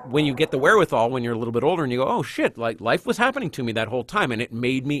and when you get the wherewithal, when you're a little bit older, and you go, oh shit, like life was happening to me that whole time, and it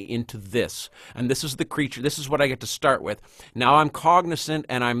made me into this, and this is the creature. This is what I get to start with. Now I'm cognizant,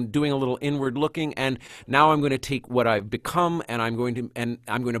 and I'm doing a little inward looking, and now I'm going to take what I've become and I'm going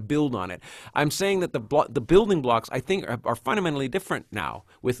to build on it. I'm saying that the building blocks I think are fundamentally different now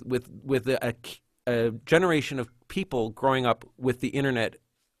with a generation of people growing up with the internet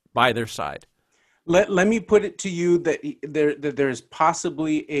by their side. Let me put it to you that there's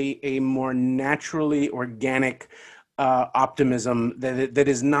possibly a more naturally organic optimism that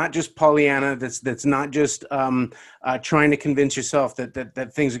is not just Pollyanna, that's not just trying to convince yourself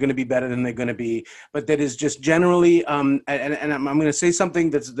that things are going to be better than they're going to be, but that is just generally and I'm going to say something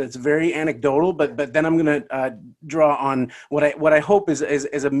that's very anecdotal, but then I'm going to draw on what I hope is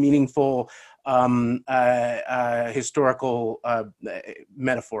a meaningful historical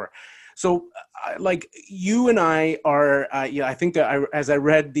metaphor. So, like you and I are, I think that as I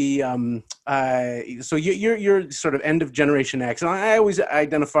read the, so you're sort of end of Generation X, and I always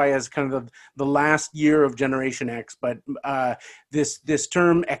identify as kind of the last year of Generation X, but this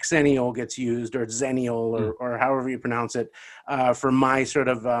term Xennial gets used, or Zennial, or however you pronounce it, for my sort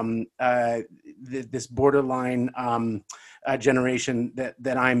of this borderline generation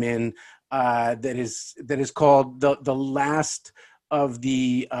that I'm in, that is called the last of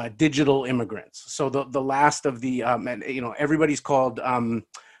the digital immigrants. So the last of the, and, everybody's called,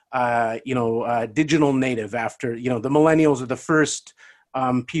 digital native after, the millennials are the first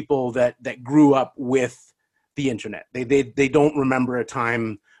people that grew up with the internet. They don't remember a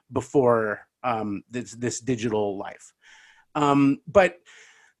time before this digital life. But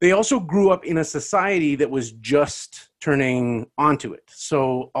they also grew up in a society that was just turning onto it.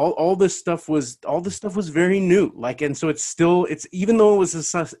 So all this stuff was very new. And so it's even though it was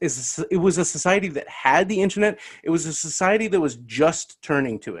a society that had the internet, it was a society that was just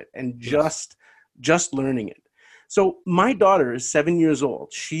turning to it and just learning it. So my daughter is 7 years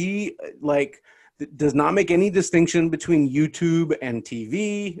old. She does not make any distinction between YouTube and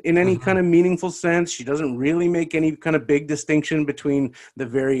TV in any kind of meaningful sense. She doesn't really make any kind of big distinction between the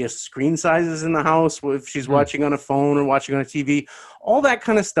various screen sizes in the house, if she's watching on a phone or watching on a TV, all that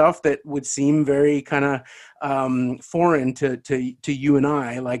kind of stuff that would seem very kind of foreign to you and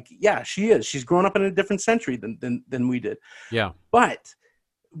I. Yeah, she is. She's grown up in a different century than we did. Yeah. But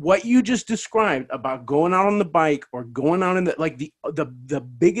what you just described about going out on the bike or going out in the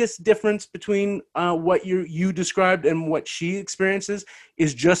biggest difference between what you described and what she experiences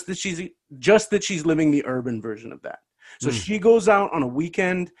is just that she's living the urban version of that. So she goes out on a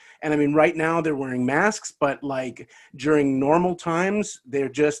weekend, and I mean, right now they're wearing masks, but during normal times,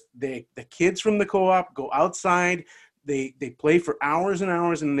 the kids from the co-op go outside. They play for hours and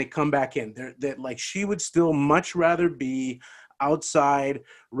hours, and they come back in. She would still much rather be outside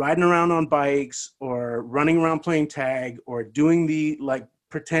riding around on bikes or running around playing tag or doing the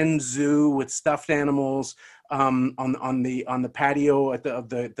pretend zoo with stuffed animals on the patio of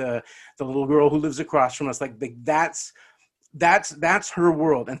the little girl who lives across from us. That's her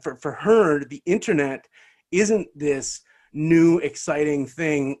world. And for her, the internet isn't this new exciting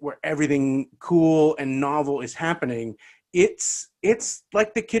thing where everything cool and novel is happening. It's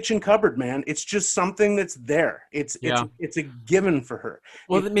like the kitchen cupboard, man. It's just something that's there. It's a given for her.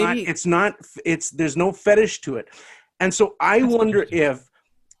 Well, There's no fetish to it. And so I wonder if,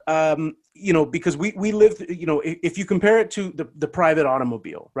 because we live, if you compare it to the private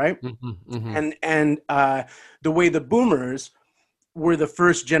automobile, right? And the way the boomers were the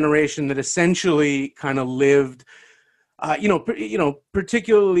first generation that essentially kind of lived,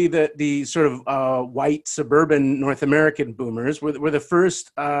 particularly the sort of white suburban North American boomers were the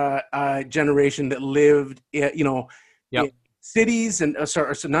first generation that lived, in cities and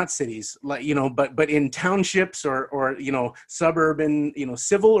not cities, but in townships or suburban,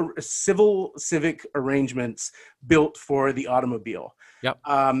 civic arrangements built for the automobile. Yep.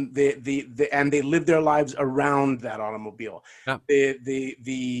 And they lived their lives around that automobile. Yep.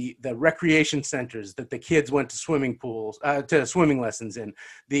 The recreation centers that the kids went to swimming pools, to swimming lessons in,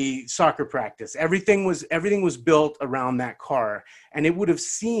 the soccer practice, everything was built around that car. And it would have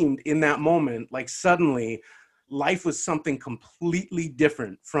seemed in that moment like suddenly life was something completely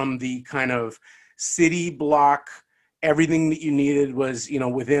different from the kind of city block everything that you needed was,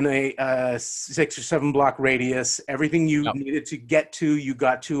 within a 6 or 7 block radius. Everything you Yep. needed to get to, you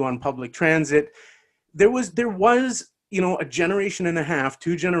got to on public transit. There was a generation and a half,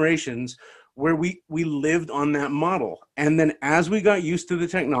 2 generations, where we lived on that model. And then as we got used to the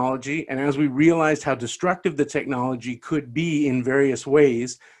technology and as we realized how destructive the technology could be in various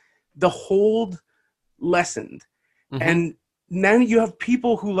ways, the hold lessened. Hmm. And now you have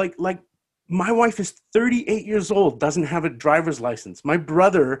people who like my wife is 38 years old, doesn't have a driver's license. My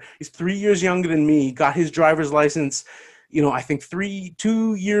brother is 3 years younger than me, got his driver's license, I think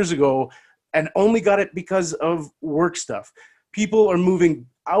 2 years ago, and only got it because of work stuff. People are moving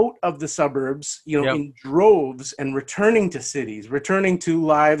out of the suburbs, Yep. in droves, and returning to cities, returning to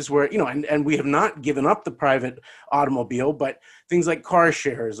lives where, and we have not given up the private automobile, but things like car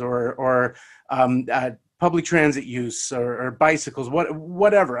shares or public transit use, or bicycles,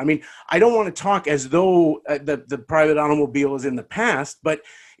 whatever. I mean, I don't want to talk as though the private automobile is in the past, but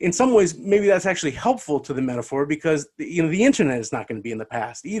in some ways, maybe that's actually helpful to the metaphor, because the internet is not going to be in the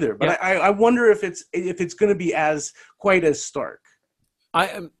past either. But Yep. I wonder if it's going to be as quite as stark. I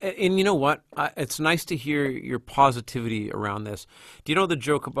am, and you know what? It's nice to hear your positivity around this. Do you know the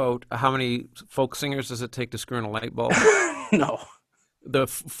joke about how many folk singers does it take to screw in a light bulb? No. The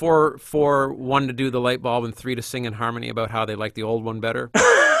four, one to do the light bulb and three to sing in harmony about how they like the old one better.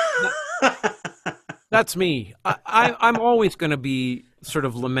 That's me. I'm always going to be sort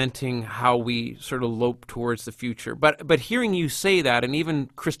of lamenting how we sort of lope towards the future. But hearing you say that and even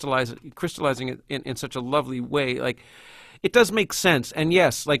crystallizing it in such a lovely way, like it does make sense. And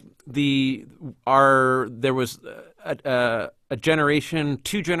yes, like there was a generation,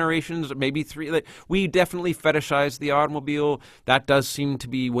 2 generations, maybe three. Like, we definitely fetishize the automobile. That does seem to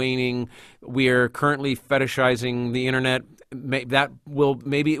be waning. We are currently fetishizing the internet.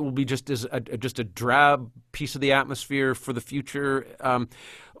 Maybe it will be just a drab piece of the atmosphere for the future.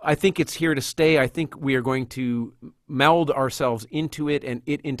 I think it's here to stay. I think we are going to meld ourselves into it and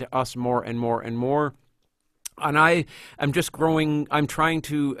it into us more and more and more. And I am just growing. I'm trying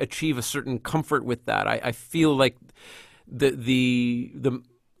to achieve a certain comfort with that. I feel like the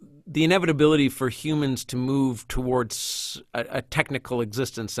inevitability for humans to move towards a technical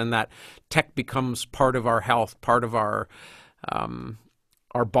existence, and that tech becomes part of our health, part of our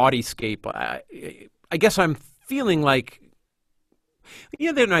bodyscape. I guess I'm feeling like the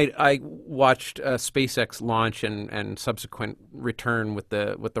other night I watched SpaceX launch and subsequent return with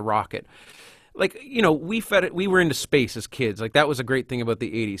the rocket. Like, we were into space as kids. Like, that was a great thing about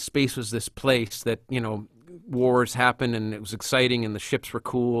the 80s. Space was this place that, wars happened and it was exciting and the ships were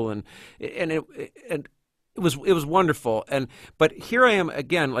cool and it was wonderful. But here I am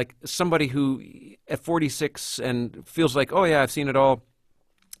again, like somebody who at 46 and feels like, oh yeah, I've seen it all,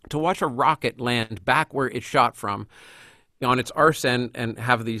 to watch a rocket land back where it shot from on its arse end and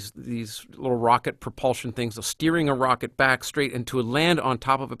have these little rocket propulsion things steering a rocket back straight into a land on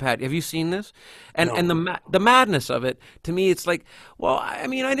top of a pad. Have you seen this? And No. and the madness of it, to me, it's like, well, I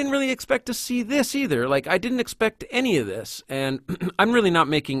mean, I didn't really expect to see this either. Like, I didn't expect any of this, and I'm really not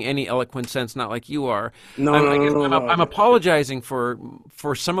making any eloquent sense, not like you are. No, I no, guess no, no, I'm no. apologizing for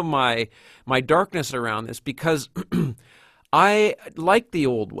some of my darkness around this, because I like the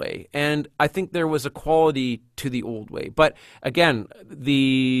old way, and I think there was a quality to the old way. But again,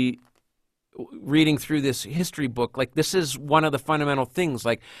 the reading through this history book, like, this is one of the fundamental things.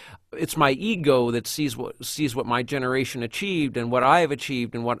 Like, it's my ego that sees what my generation achieved and what I have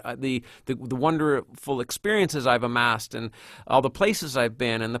achieved and what the wonderful experiences I've amassed and all the places I've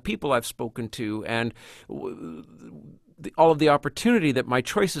been and the people I've spoken to and all of the opportunity that my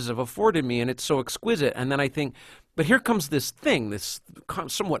choices have afforded me, and it's so exquisite. And then I think, but here comes this thing, this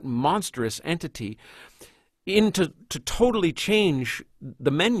somewhat monstrous entity, to totally change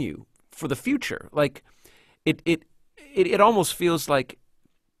the menu for the future. Like, it almost feels like,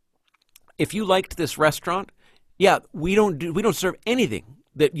 if you liked this restaurant, yeah, we don't serve anything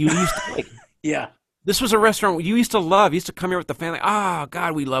that you used to like. Yeah. This was a restaurant you used to love. You used to come here with the family. Oh,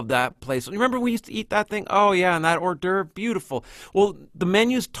 God, we love that place. Remember we used to eat that thing? Oh, yeah, and that hors d'oeuvre, beautiful. Well, the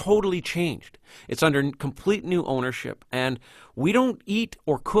menu's totally changed. It's under complete new ownership, and we don't eat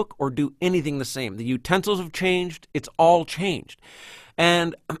or cook or do anything the same. The utensils have changed. It's all changed.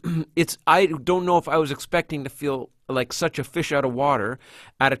 And I don't know if I was expecting to feel like such a fish out of water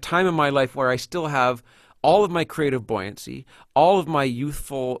at a time in my life where I still have all of my creative buoyancy, all of my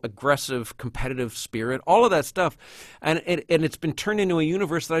youthful, aggressive, competitive spirit, all of that stuff. And it's been turned into a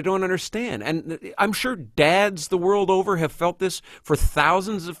universe that I don't understand. And I'm sure dads the world over have felt this for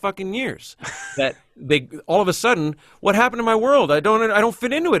thousands of fucking years. That they all of a sudden, what happened to my world? I don't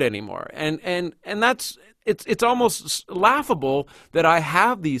fit into it anymore. And that's it's almost laughable that I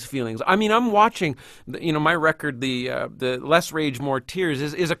have these feelings. I mean, I'm watching, my record, the Less Rage, More Tears,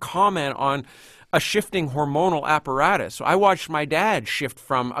 is a comment on a shifting hormonal apparatus. So I watched my dad shift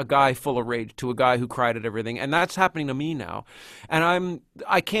from a guy full of rage to a guy who cried at everything, and that's happening to me now. And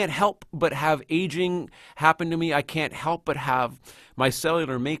I can't help but have aging happen to me. I can't help but have my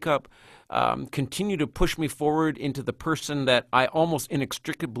cellular makeup continue to push me forward into the person that I almost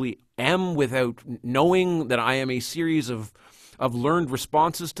inextricably am, without knowing that I am a series of learned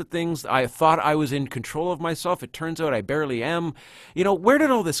responses to things. I thought I was in control of myself. It turns out I barely am. Where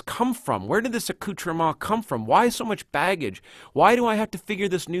did all this come from? Where did this accoutrement come from? Why so much baggage? Why do I have to figure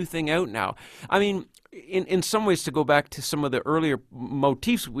this new thing out now? I mean, in some ways, to go back to some of the earlier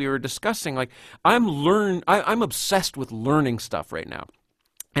motifs we were discussing, like I'm obsessed with learning stuff right now.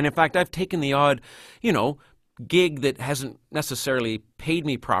 And in fact, I've taken the odd, gig that hasn't necessarily paid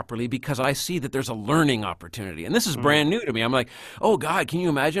me properly because I see that there's a learning opportunity. And this is brand new to me. I'm like, oh God, can you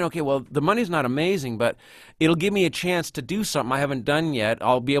imagine? Okay, well, the money's not amazing, but it'll give me a chance to do something I haven't done yet.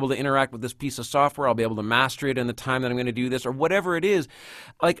 I'll be able to interact with this piece of software. I'll be able to master it in the time that I'm going to do this, or whatever it is.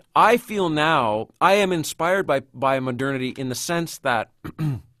 Like, I feel now I am inspired by modernity in the sense that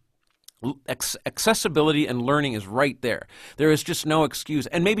accessibility and learning is right there. There is just no excuse.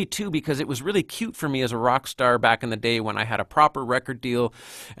 And maybe too, because it was really cute for me as a rock star back in the day when I had a proper record deal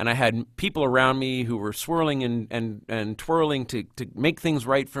and I had people around me who were swirling and twirling to make things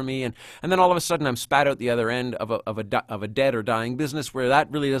right for me. And then all of a sudden I'm spat out the other end of a dead or dying business where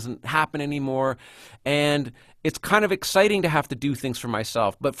that really doesn't happen anymore. And it's kind of exciting to have to do things for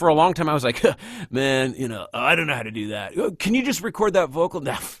myself. But for a long time, I was like, man, I don't know how to do that. Can you just record that vocal?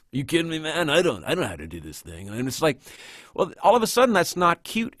 No, you kidding me, man? I don't know how to do this thing. And it's like, well, all of a sudden, that's not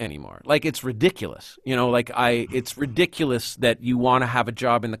cute anymore. Like, it's ridiculous. It's ridiculous that you want to have a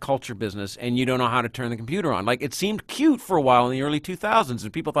job in the culture business and you don't know how to turn the computer on. Like, it seemed cute for a while in the early 2000s,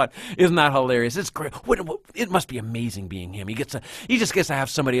 and people thought, isn't that hilarious? It's great. It must be amazing being him. He just gets to have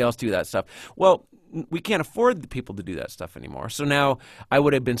somebody else do that stuff. Well, we can't afford the people to do that stuff anymore. So now I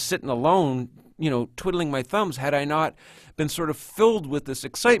would have been sitting alone, twiddling my thumbs had I not been sort of filled with this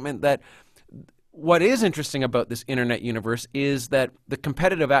excitement that what is interesting about this internet universe is that the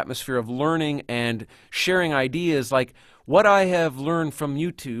competitive atmosphere of learning and sharing ideas, like what I have learned from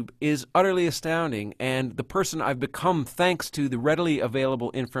YouTube, is utterly astounding, and the person I've become thanks to the readily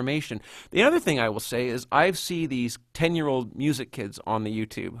available information. The other thing I will say is I see these 10-year-old music kids on the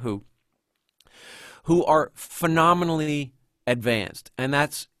YouTube who are phenomenally advanced. And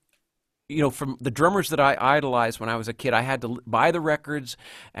that's, from the drummers that I idolized when I was a kid, I had to buy the records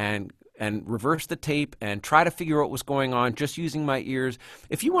and reverse the tape and try to figure out what was going on just using my ears.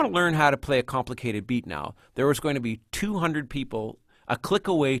 If you want to learn how to play a complicated beat now, there was going to be 200 people a click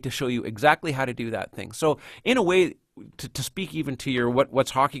away to show you exactly how to do that thing. So in a way, to speak even to your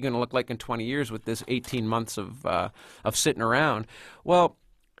what's hockey going to look like in 20 years with this 18 months of sitting around, well,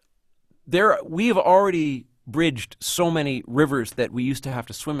 we have already bridged so many rivers that we used to have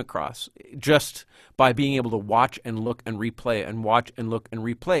to swim across just by being able to watch and look and replay and watch and look and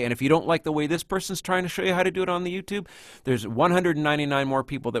replay. And if you don't like the way this person's trying to show you how to do it on the YouTube, there's 199 more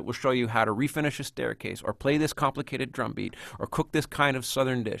people that will show you how to refinish a staircase or play this complicated drum beat or cook this kind of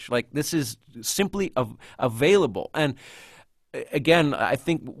southern dish. Like, this is simply available. And again, I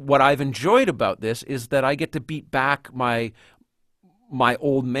think what I've enjoyed about this is that I get to beat back my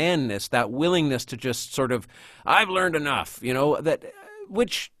old manness, that willingness to just sort of, I've learned enough,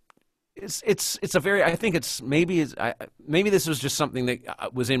 which it's a very, I think it's maybe this was just something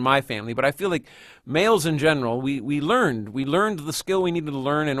that was in my family, but I feel like males in general, we learned the skill we needed to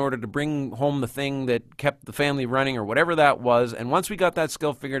learn in order to bring home the thing that kept the family running or whatever that was. And once we got that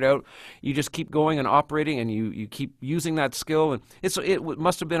skill figured out, you just keep going and operating, and you keep using that skill, and it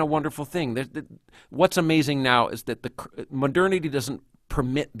must have been a wonderful thing. What's amazing now is that the modernity doesn't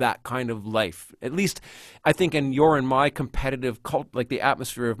permit that kind of life. At least, I think in your and my competitive like the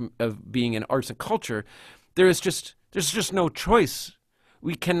atmosphere of being in arts and culture, there's just no choice.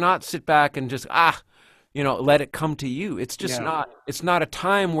 We cannot sit back and just let it come to you. It's just it's not a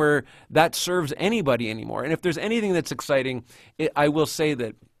time where that serves anybody anymore. And if there's anything that's exciting, I will say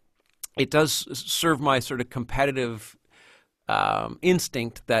that it does serve my sort of competitive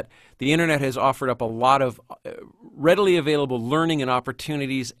instinct that the internet has offered up a lot of readily available learning and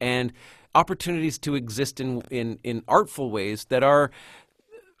opportunities, and opportunities to exist in artful ways that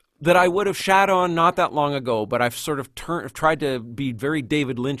I would have shat on not that long ago, but I've sort of tried to be very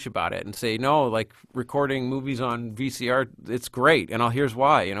David Lynch about it and say, no, like recording movies on VCR, it's great, and here's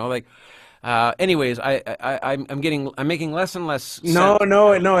why, like. Anyways, I'm making less and less No, sense.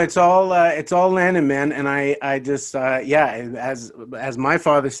 no, no. It's all landing, man. And I just, yeah, as my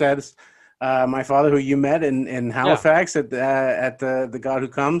father says, my father who you met in Yeah, Halifax at the God Who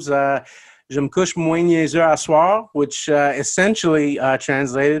Comes, je me couche moins niaiseux à soir, which essentially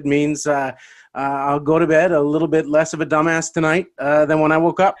translated means I'll go to bed a little bit less of a dumbass tonight than when I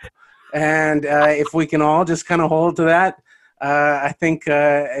woke up. And if we can all just kind of hold to that, I think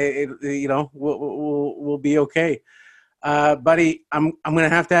we'll be okay. Buddy, I'm gonna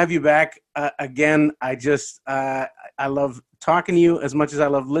have to have you back again. I love talking to you as much as I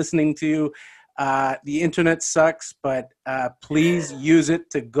love listening to you. The internet sucks, but please use it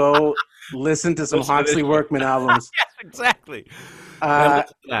to go listen to some listen to this Hawksley shit. Workman albums. Exactly. And Uh,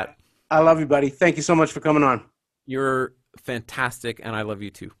 listen to that. I love you, buddy. Thank you so much for coming on. You're fantastic, and I love you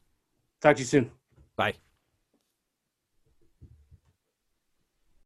too. Talk to you soon. Bye.